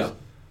ended. Yeah.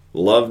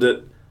 Loved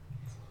it.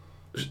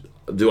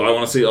 Do I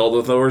want to see all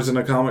the Thors in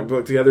a comic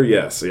book together?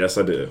 Yes,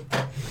 I do.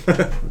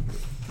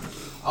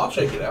 I'll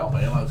check it out,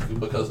 man.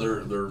 Because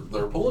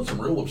they're pulling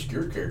some real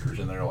obscure characters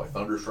in there, like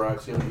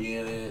Thunderstrike's gonna be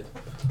in it.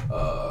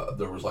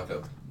 There was like I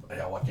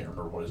can't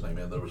remember what his name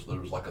is. There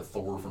was like a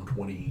Thor from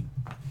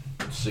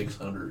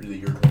 2600, the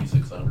year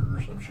 2600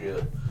 or some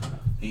shit.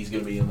 He's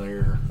gonna be in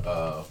there.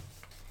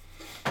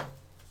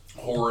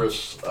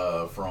 Horus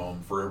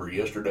from Forever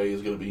Yesterday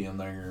is gonna be in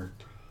there.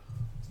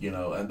 You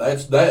know, and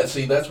that's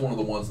one of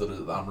the ones that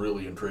I'm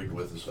really intrigued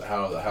with is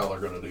how they're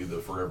going to do the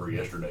Forever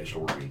Yesterday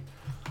story,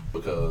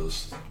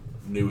 because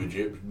we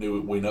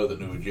know the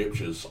New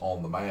Egyptians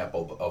on the map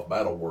of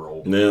Battle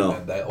World. Yeah.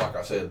 And that, like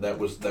I said, that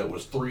was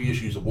 3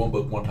 issues of one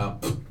book one time,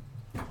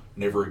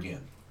 never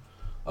again,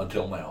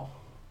 until now.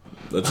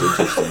 That's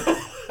interesting.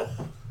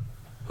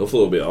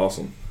 Hopefully it'll be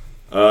awesome.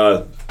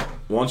 Why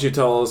don't you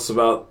tell us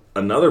about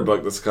another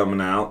book that's coming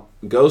out,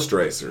 Ghost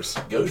Racers.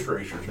 Ghost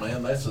Racers,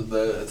 man. It's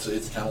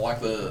kind of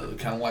like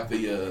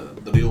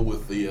the deal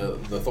with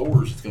the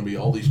Thors. It's going to be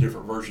all these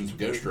different versions of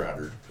Ghost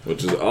Rider.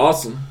 Which is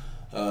awesome.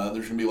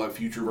 There's going to be like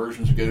future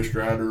versions of Ghost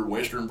Rider,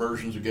 Western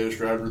versions of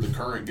Ghost Rider, the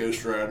current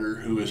Ghost Rider,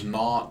 who is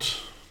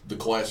not the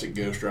classic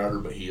Ghost Rider,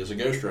 but he is a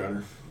Ghost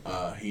Rider.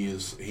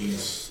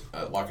 He's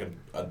like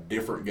a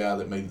different guy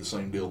that made the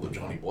same deal that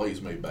Johnny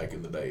Blaze made back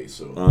in the day.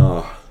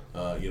 So,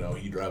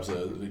 he drives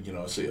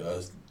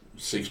a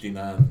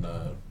 69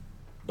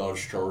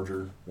 Dodge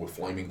Charger with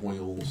flaming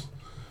wheels.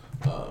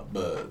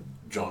 But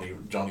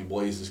Johnny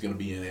Blaze is going to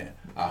be in it.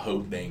 I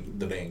hope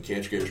the Dan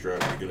Ketch Ghost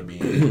Rider is going to be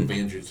in it.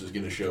 Vengeance is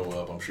going to show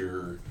up, I'm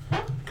sure,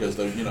 because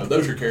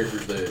those are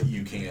characters that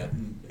you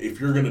can't. If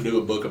you're going to do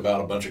a book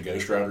about a bunch of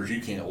Ghost Riders,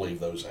 you can't leave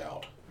those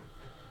out.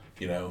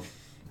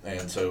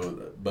 And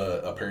so,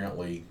 but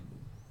apparently,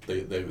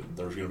 there's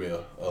going to be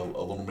a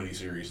little mini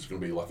series. It's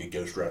going to be like a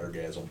Ghost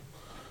Rider-gasm,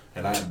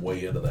 and I am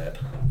way into that.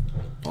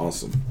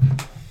 Awesome.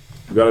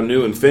 We've got a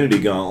new Infinity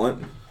Gauntlet.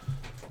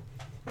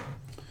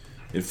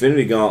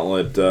 Infinity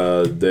Gauntlet,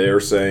 they're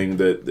saying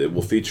that it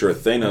will feature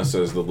Thanos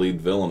as the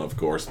lead villain, of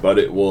course, but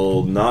it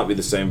will not be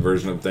the same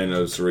version of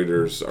Thanos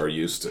readers are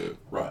used to.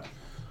 Right.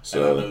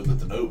 So and I know that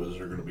the Novas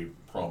are going to be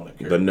prominent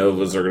characters. The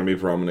Novas are going to be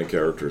prominent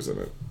characters in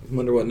it.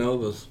 Wonder what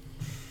Novas.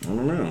 I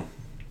don't know.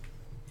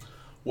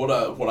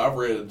 What I've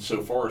read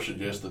so far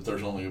suggests that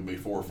there's only going to be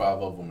 4 or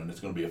 5 of them, and it's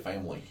going to be a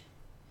family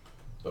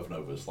of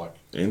Novas.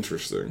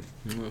 Interesting.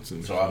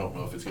 So I don't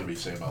know if it's going to be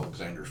Sam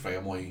Alexander's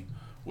family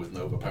with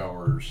Nova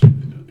powers.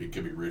 It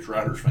could be Rich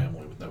Rider's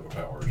family with Nova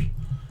powers,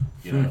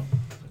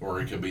 or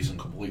it could be some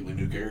completely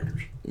new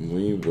characters.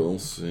 We will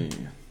see.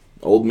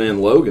 Old Man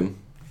Logan.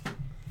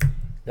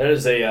 That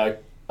is I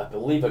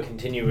believe, a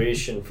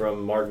continuation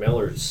from Mark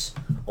Millar's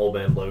Old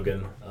Man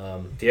Logan.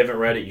 If you haven't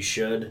read it, you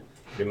should.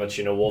 Pretty much,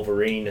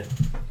 Wolverine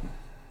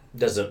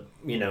doesn't,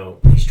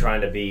 he's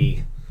trying to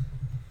be,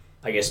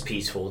 I guess,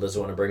 peaceful.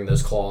 Doesn't want to bring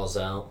those claws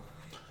out.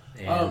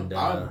 And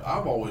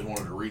I've always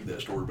wanted to read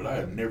that story, but I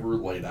have never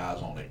laid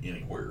eyes on it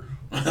anywhere.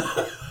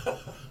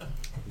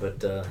 But,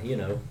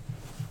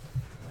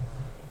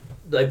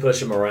 they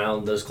push him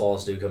around. Those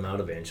claws do come out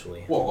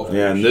eventually. Well,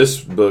 Yeah, and this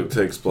book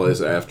takes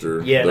place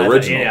after Yeah, the and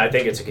original. I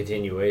think it's a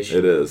continuation.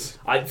 It is.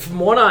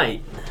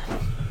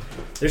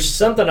 There's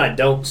something I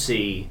don't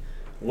see.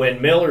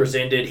 When Miller's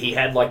ended, he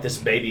had like this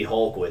baby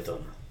Hulk with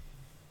him.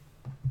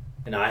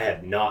 And I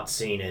have not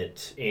seen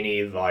it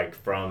any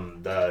from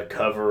the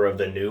cover of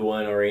the new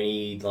one or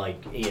any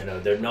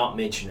they're not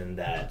mentioning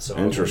that. So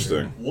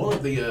Interesting. one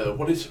of the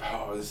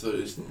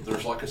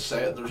there's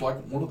like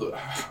one of the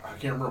I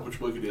can't remember which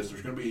book it is.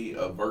 There's going to be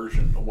a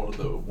version of one of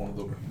the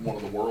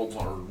worlds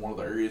or one of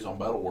the areas on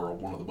Battle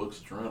World. One of the books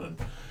that's running.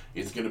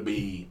 It's going to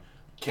be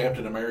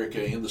Captain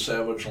America in the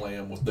Savage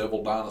Land with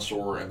Devil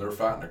Dinosaur, and they're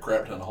fighting a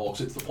crap ton of Hulks.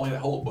 It's the Planet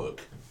Hulk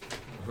book.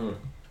 Mm-hmm.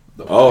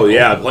 Oh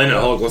yeah, Planet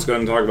Hulk. Let's go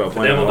ahead and talk about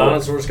Planet Devil Hulk.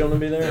 Dinosaur's going to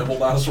be there. Devil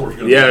Dinosaur's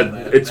going to be in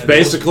that. It's And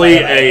basically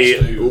it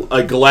looks badass, too.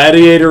 a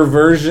gladiator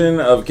version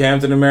of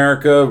Captain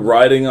America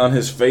riding on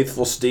his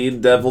faithful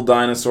steed, Devil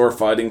Dinosaur,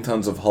 fighting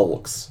tons of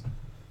Hulks.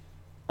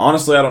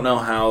 Honestly, I don't know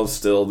how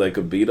still they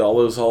could beat all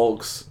those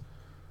Hulks.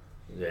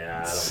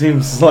 Yeah, I don't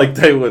Seems like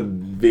they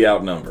would be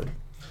outnumbered.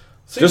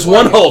 Seems Just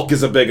like one Hulk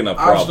is a big enough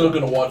I'm still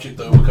problem. going to watch it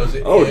though because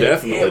it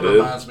Definitely, dude.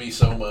 reminds me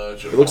so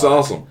much. Of It looks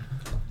awesome.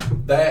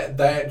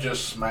 That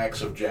just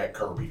smacks of Jack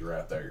Kirby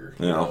right there.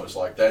 You Yeah. know, it's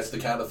like that's the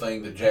kind of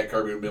thing that Jack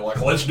Kirby would be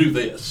like, let's do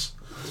this.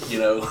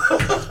 And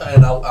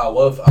I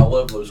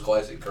love those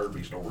classic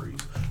Kirby stories.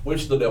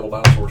 Which the Devil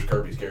Dinosaur is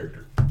Kirby's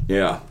character.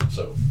 Yeah.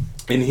 So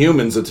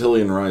Inhumans,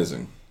 Attilian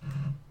Rising.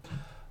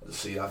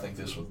 see, I think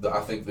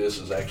this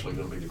is actually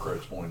going to be the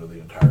crux point of the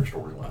entire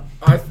storyline.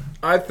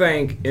 I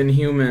think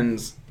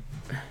Inhumans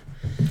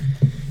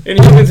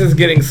is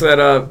getting set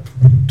up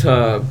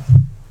to,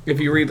 if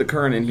you read the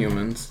current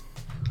Inhumans,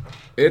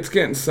 it's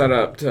getting set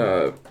up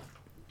to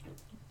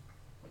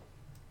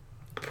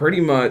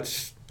pretty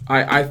much,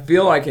 I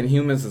feel like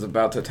Inhumans is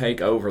about to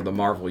take over the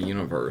Marvel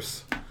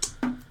Universe.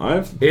 I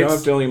have a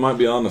feeling you might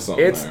be onto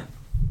something it's-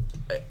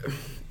 there.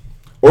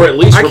 Or at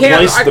least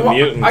replace the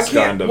mutants,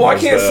 kind of. Well, I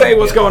as can't the- say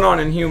what's going on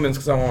in Humans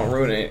because I won't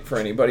ruin it for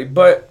anybody,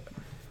 but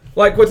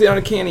like with the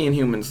Uncanny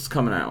Inhumans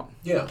coming out,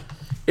 Yeah.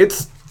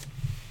 it's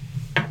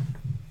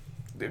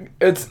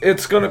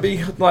going to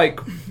be like,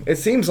 it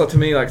seems to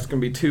me like it's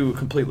going to be two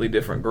completely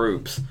different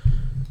groups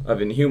of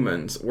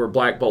Inhumans, where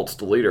Black Bolt's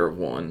the leader of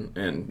one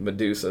and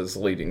Medusa's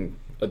leading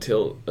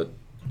Attilia. The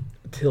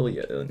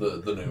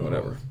new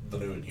Whatever. The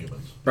new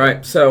Inhumans.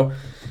 Right. So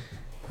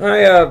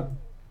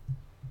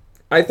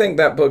I think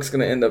that book's going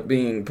to end up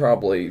being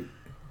probably,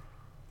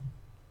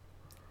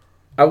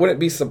 I wouldn't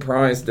be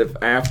surprised if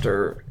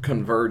after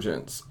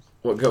Convergence,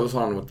 what goes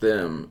on with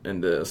them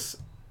in this,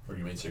 Or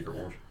you mean Secret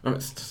Wars? I mean,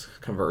 it's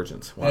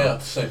Convergence. Wow. Yeah,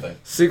 it's the same thing.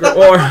 Secret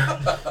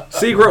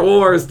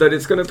Wars, that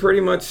it's going to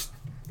pretty much,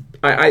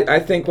 I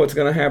think what's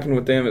going to happen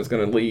with them is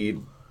going to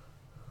lead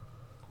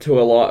to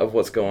a lot of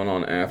what's going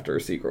on after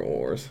Secret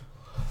Wars.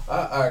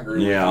 I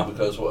agree Yeah. with you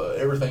because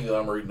everything that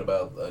I'm reading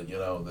about,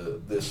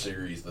 this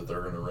series that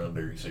they're going to run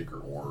during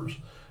Secret Wars,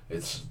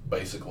 it's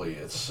basically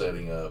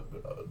setting up.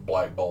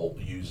 Black Bolt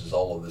uses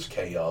all of this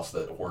chaos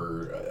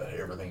where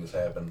everything's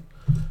happened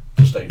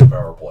to stage a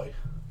power play.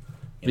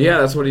 Yeah,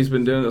 that's what he's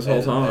been doing this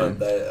whole time.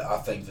 And I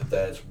think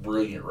that's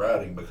brilliant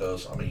writing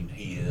because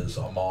he is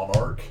a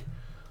monarch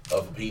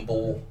of a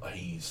people.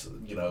 He's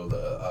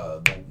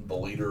the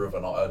leader of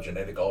a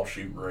genetic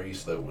offshoot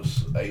race that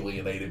was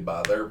alienated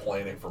by their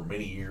planet for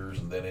many years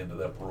and then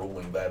ended up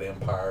ruling that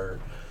empire.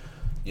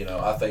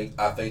 I think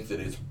that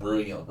it's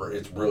brilliant.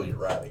 It's brilliant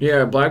writing.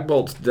 Yeah, Black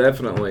Bolt's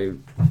definitely,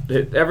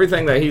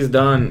 everything that he's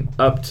done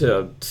up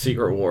to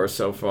Secret Wars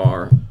so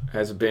far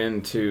has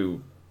been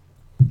to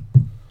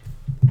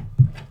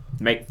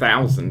make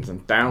thousands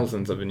and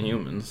thousands of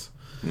Inhumans.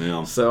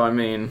 Yeah. So, I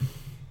mean,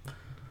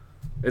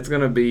 it's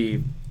going to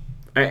be,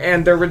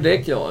 and they're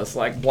ridiculous.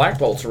 Like, Black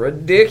Bolt's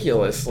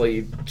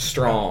ridiculously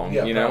strong,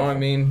 Yeah, I powerful.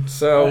 mean,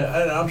 so.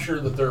 And I'm sure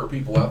that there are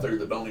people out there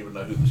that don't even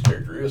know who this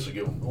character is. So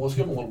let's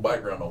give them a little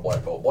background on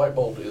Black Bolt. Black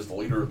Bolt is the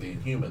leader of the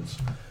Inhumans,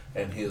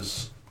 and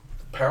his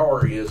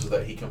power is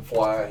that he can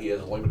fly. He has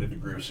a limited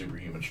degree of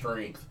superhuman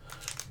strength,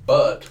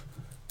 but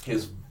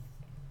his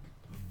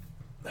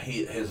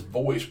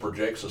voice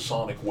projects a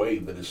sonic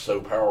wave that is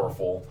so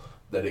powerful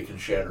that it can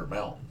shatter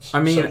mountains. I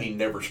mean, so he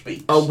never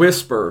speaks. A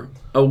whisper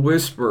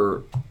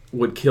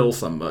would kill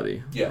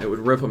somebody. Yeah. It would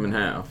rip them in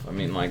half. I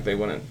mean, like, they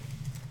wouldn't.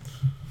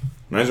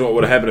 Imagine what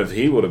would have happened if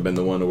he would have been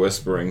the one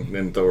whispering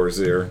in Thor's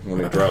ear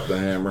when he dropped the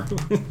hammer.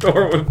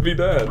 Thor would be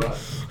dead. Right.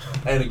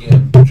 And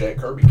again, Jack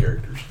Kirby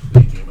characters, the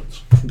Inhumans.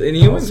 The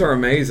Inhumans are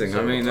amazing.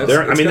 I mean,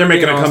 They're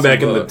making a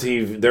comeback in the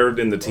TV. They're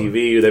in the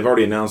TV. They've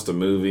already announced a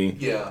movie.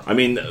 Yeah. I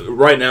mean,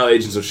 right now,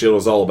 Agents of S.H.I.E.L.D.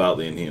 is all about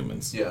the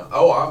Inhumans. Yeah.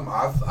 Oh,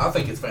 I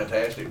think it's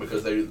fantastic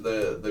because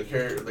the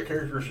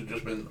characters have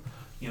just been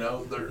You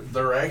know,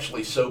 they're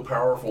actually so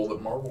powerful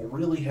that Marvel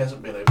really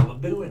hasn't been able to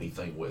do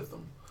anything with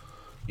them.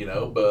 You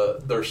know,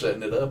 but they're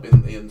setting it up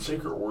in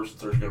Secret Wars that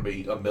there's going to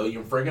be a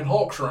million friggin'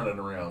 Hulks running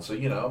around. So,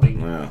 you know, I mean,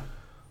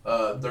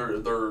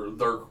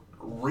 they're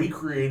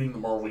recreating the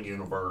Marvel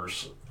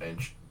Universe and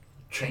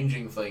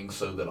changing things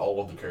so that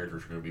all of the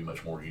characters are going to be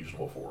much more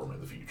useful for them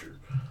in the future.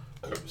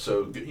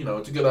 So, you know,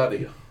 it's a good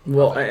idea.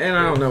 Well, and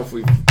I don't know if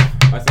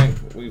I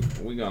think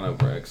we've gone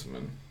over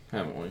X-Men,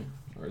 haven't we?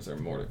 Or is there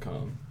more to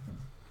come?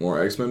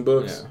 More X-Men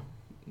books? Yeah.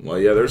 Well,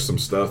 yeah, there's some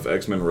stuff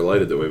X-Men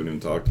related that we haven't even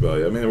talked about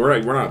yet. I mean, we're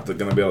not going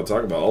to be able to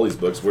talk about all these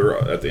books. We're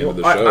at the end of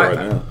the show right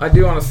now. I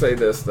do want to say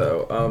this,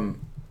 though.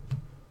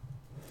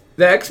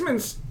 The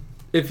X-Men's,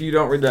 if you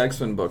don't read the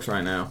X-Men books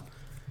right now,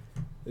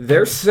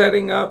 they're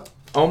setting up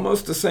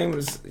almost the same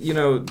as, you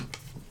know,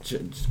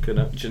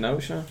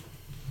 Genosha?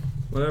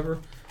 Whatever.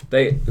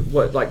 They,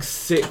 like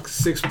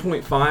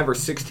 6.5 or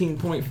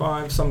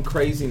 16.5, some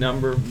crazy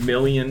number,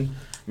 million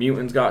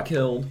mutants got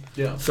killed.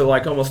 Yeah. So,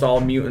 like, almost all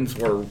mutants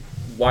were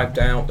wiped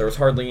out. There was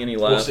hardly any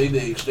left. Well, see,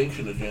 the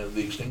Extinction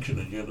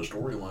Agenda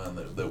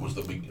storyline that was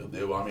the big.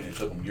 I mean, it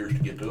took them years to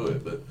get to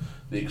it, but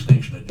the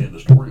Extinction Agenda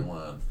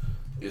storyline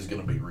is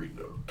going to be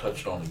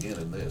touched on again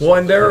in this. Well,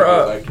 and they're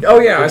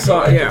I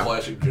saw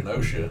classic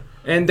Genosha.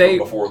 And they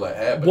before that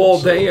happened. Well,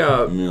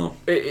 so.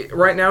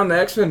 Right now in the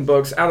X-Men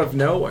books, out of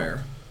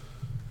nowhere,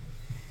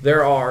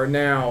 there are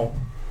now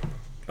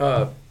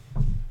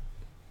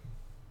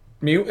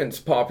mutants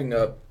popping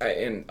up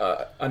in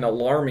an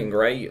alarming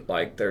rate.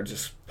 Like, they're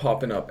just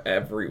popping up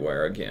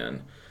everywhere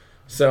again.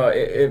 So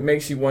it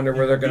makes you wonder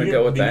where they're going to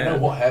go with that. Do you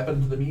know what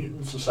happened to the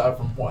mutants aside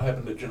from what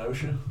happened to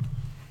Genosha?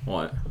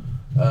 What?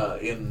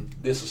 In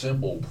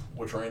Disassembled,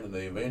 which ran in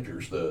the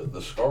Avengers,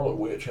 the Scarlet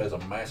Witch has a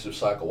massive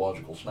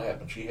psychological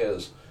snap, and she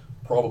has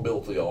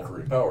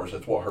probability-altering powers.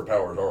 That's what her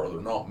powers are.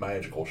 They're not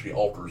magical. She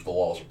alters the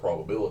laws of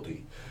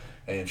probability.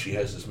 And she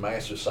has this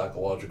massive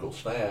psychological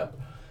snap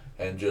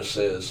and just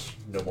says,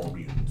 no more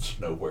mutants,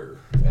 nowhere.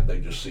 And they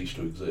just cease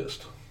to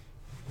exist.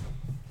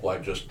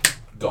 Like, just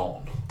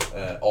gone.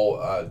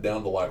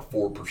 Down to like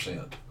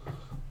 4%.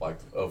 Like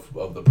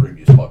of the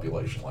previous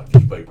population, like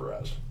just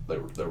vaporized. They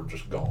were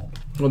just gone.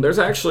 Well, there's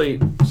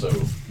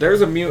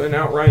a mutant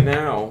out right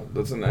now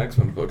that's in the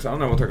X-Men books. I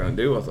don't know what they're going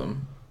to do with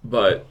him,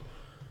 but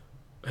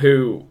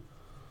who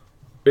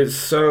is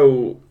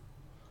so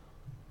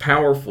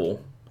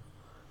powerful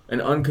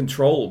and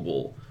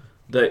uncontrollable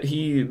that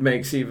he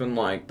makes even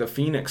like the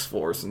Phoenix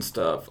Force and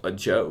stuff a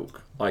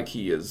joke. Like,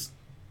 he is.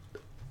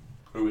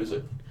 Who is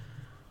it?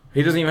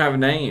 He doesn't even have a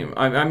name.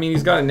 I mean,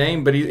 he's got a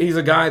name, but he's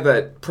a guy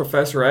that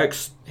Professor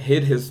X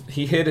hid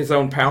his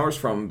own powers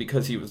from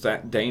because he was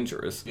that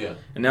dangerous. Yeah.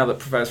 And now that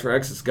Professor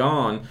X is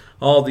gone,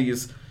 all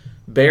these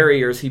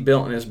barriers he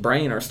built in his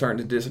brain are starting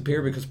to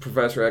disappear because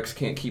Professor X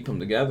can't keep them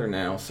together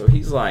now. So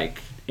he's like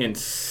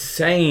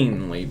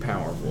insanely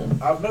powerful.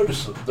 I've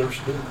noticed that there's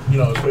been,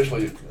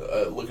 especially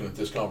looking at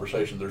this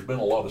conversation, there's been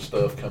a lot of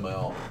stuff come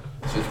out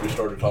since we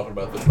started talking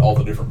about all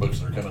the different books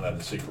that are coming out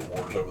in Secret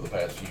Wars over the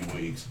past few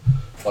weeks.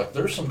 Like,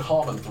 there's some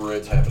common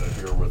threads happening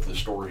here with the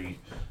story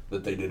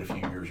that they did a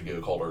few years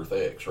ago called Earth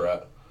X,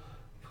 right?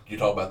 You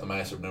talk about the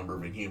massive number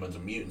of Inhumans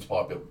and mutants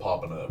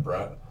popping up,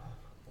 right?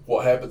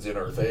 What happens in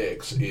Earth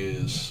X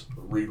is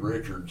Reed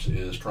Richards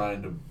is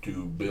trying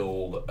to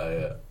build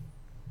a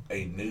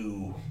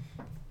new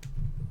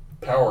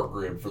power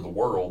grid for the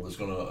world that's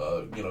going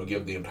to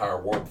give the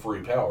entire world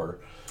free power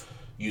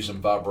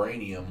using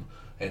vibranium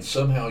and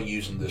somehow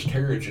using this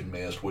Terrigen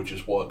mist, which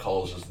is what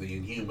causes the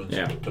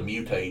Inhumans to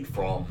mutate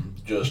from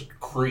just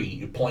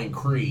plain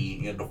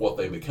Kree into what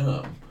they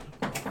become.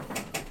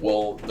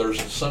 Well,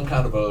 there's some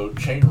kind of a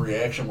chain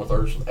reaction with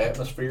Earth's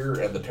atmosphere,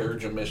 and the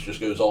Terrigen mist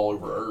just goes all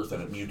over Earth,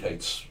 and it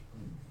mutates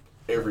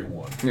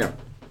everyone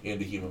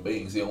into human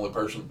beings. The only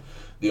person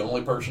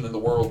in the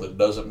world that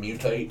doesn't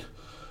mutate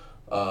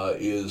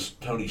is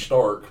Tony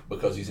Stark,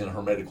 because he's in a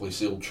hermetically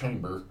sealed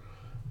chamber,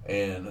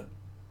 and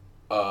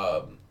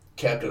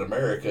Captain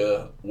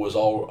America was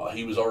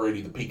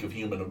already the peak of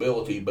human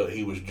ability, but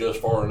he was just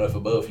far enough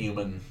above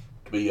human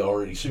to be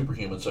already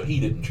superhuman, so he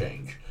didn't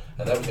change.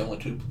 And that was the only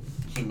two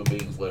human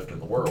beings left in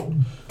the world.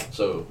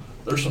 So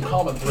there's some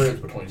common threads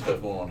between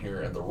stuff going on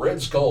here. And the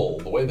Red Skull,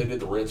 the way they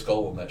did the Red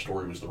Skull in that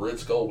story was the Red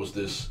Skull was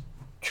this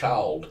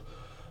child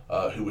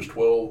who was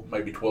 12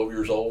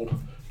 years old.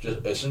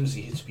 Just as soon as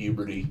he hits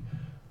puberty,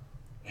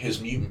 his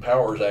mutant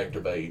powers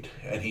activate,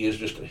 and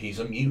he's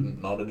a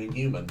mutant, not an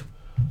Inhuman.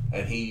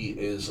 And he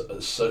is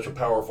such a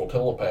powerful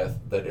telepath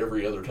that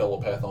every other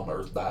telepath on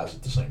Earth dies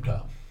at the same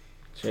time.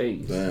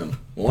 Jeez. Damn.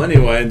 Well,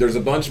 anyway, there's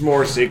a bunch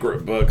more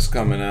Secret books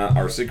coming out,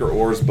 or Secret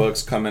Wars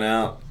books coming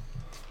out.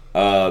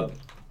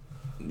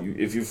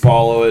 If you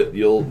follow it,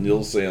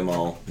 you'll see them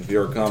all. If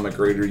you're a comic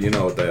reader, you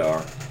know what they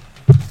are.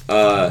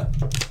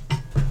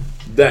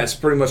 That's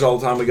pretty much all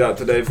the time we got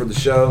today for the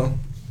show.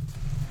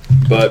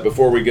 But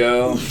before we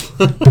go,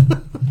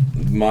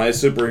 my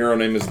superhero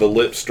name is the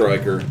Lip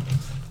Striker.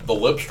 The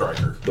Lip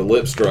Striker. The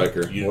Lip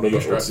Striker.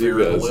 What's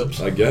you guys?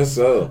 Lips? I guess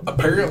so.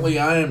 Apparently,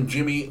 I am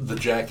Jimmy the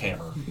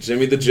Jackhammer.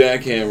 Jimmy the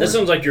Jackhammer. That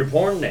sounds like your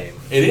porn name.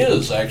 It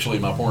is actually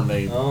my porn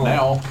name Oh.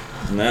 now.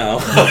 Now.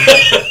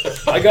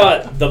 I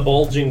got the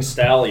Bulging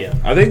Stallion.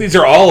 I think these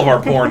are all of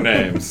our porn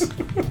names. Wait,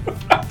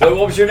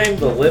 what was your name?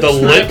 The Lip The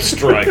Strike? Lip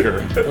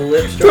Striker. The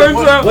Lip Striker.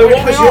 Turns out- Wait,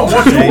 what was yours?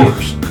 What's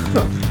yours?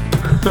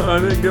 I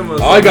didn't give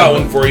myself. I got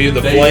one for you,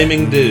 the Dave.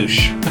 Flaming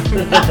Douche. Okay,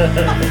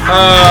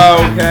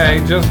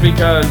 just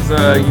because,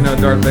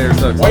 Darth Vader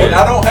sucks. Wait,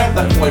 I don't have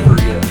that flavor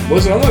yet.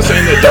 Listen, I'm not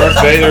saying that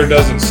Darth Vader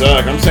doesn't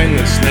suck. I'm saying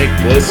that Snake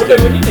We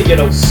Plissken need to get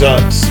a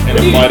sucks in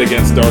a fight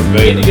against Darth We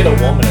need to Vader. get a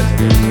woman as a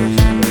good person.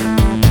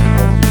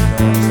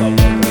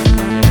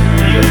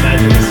 You can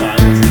imagine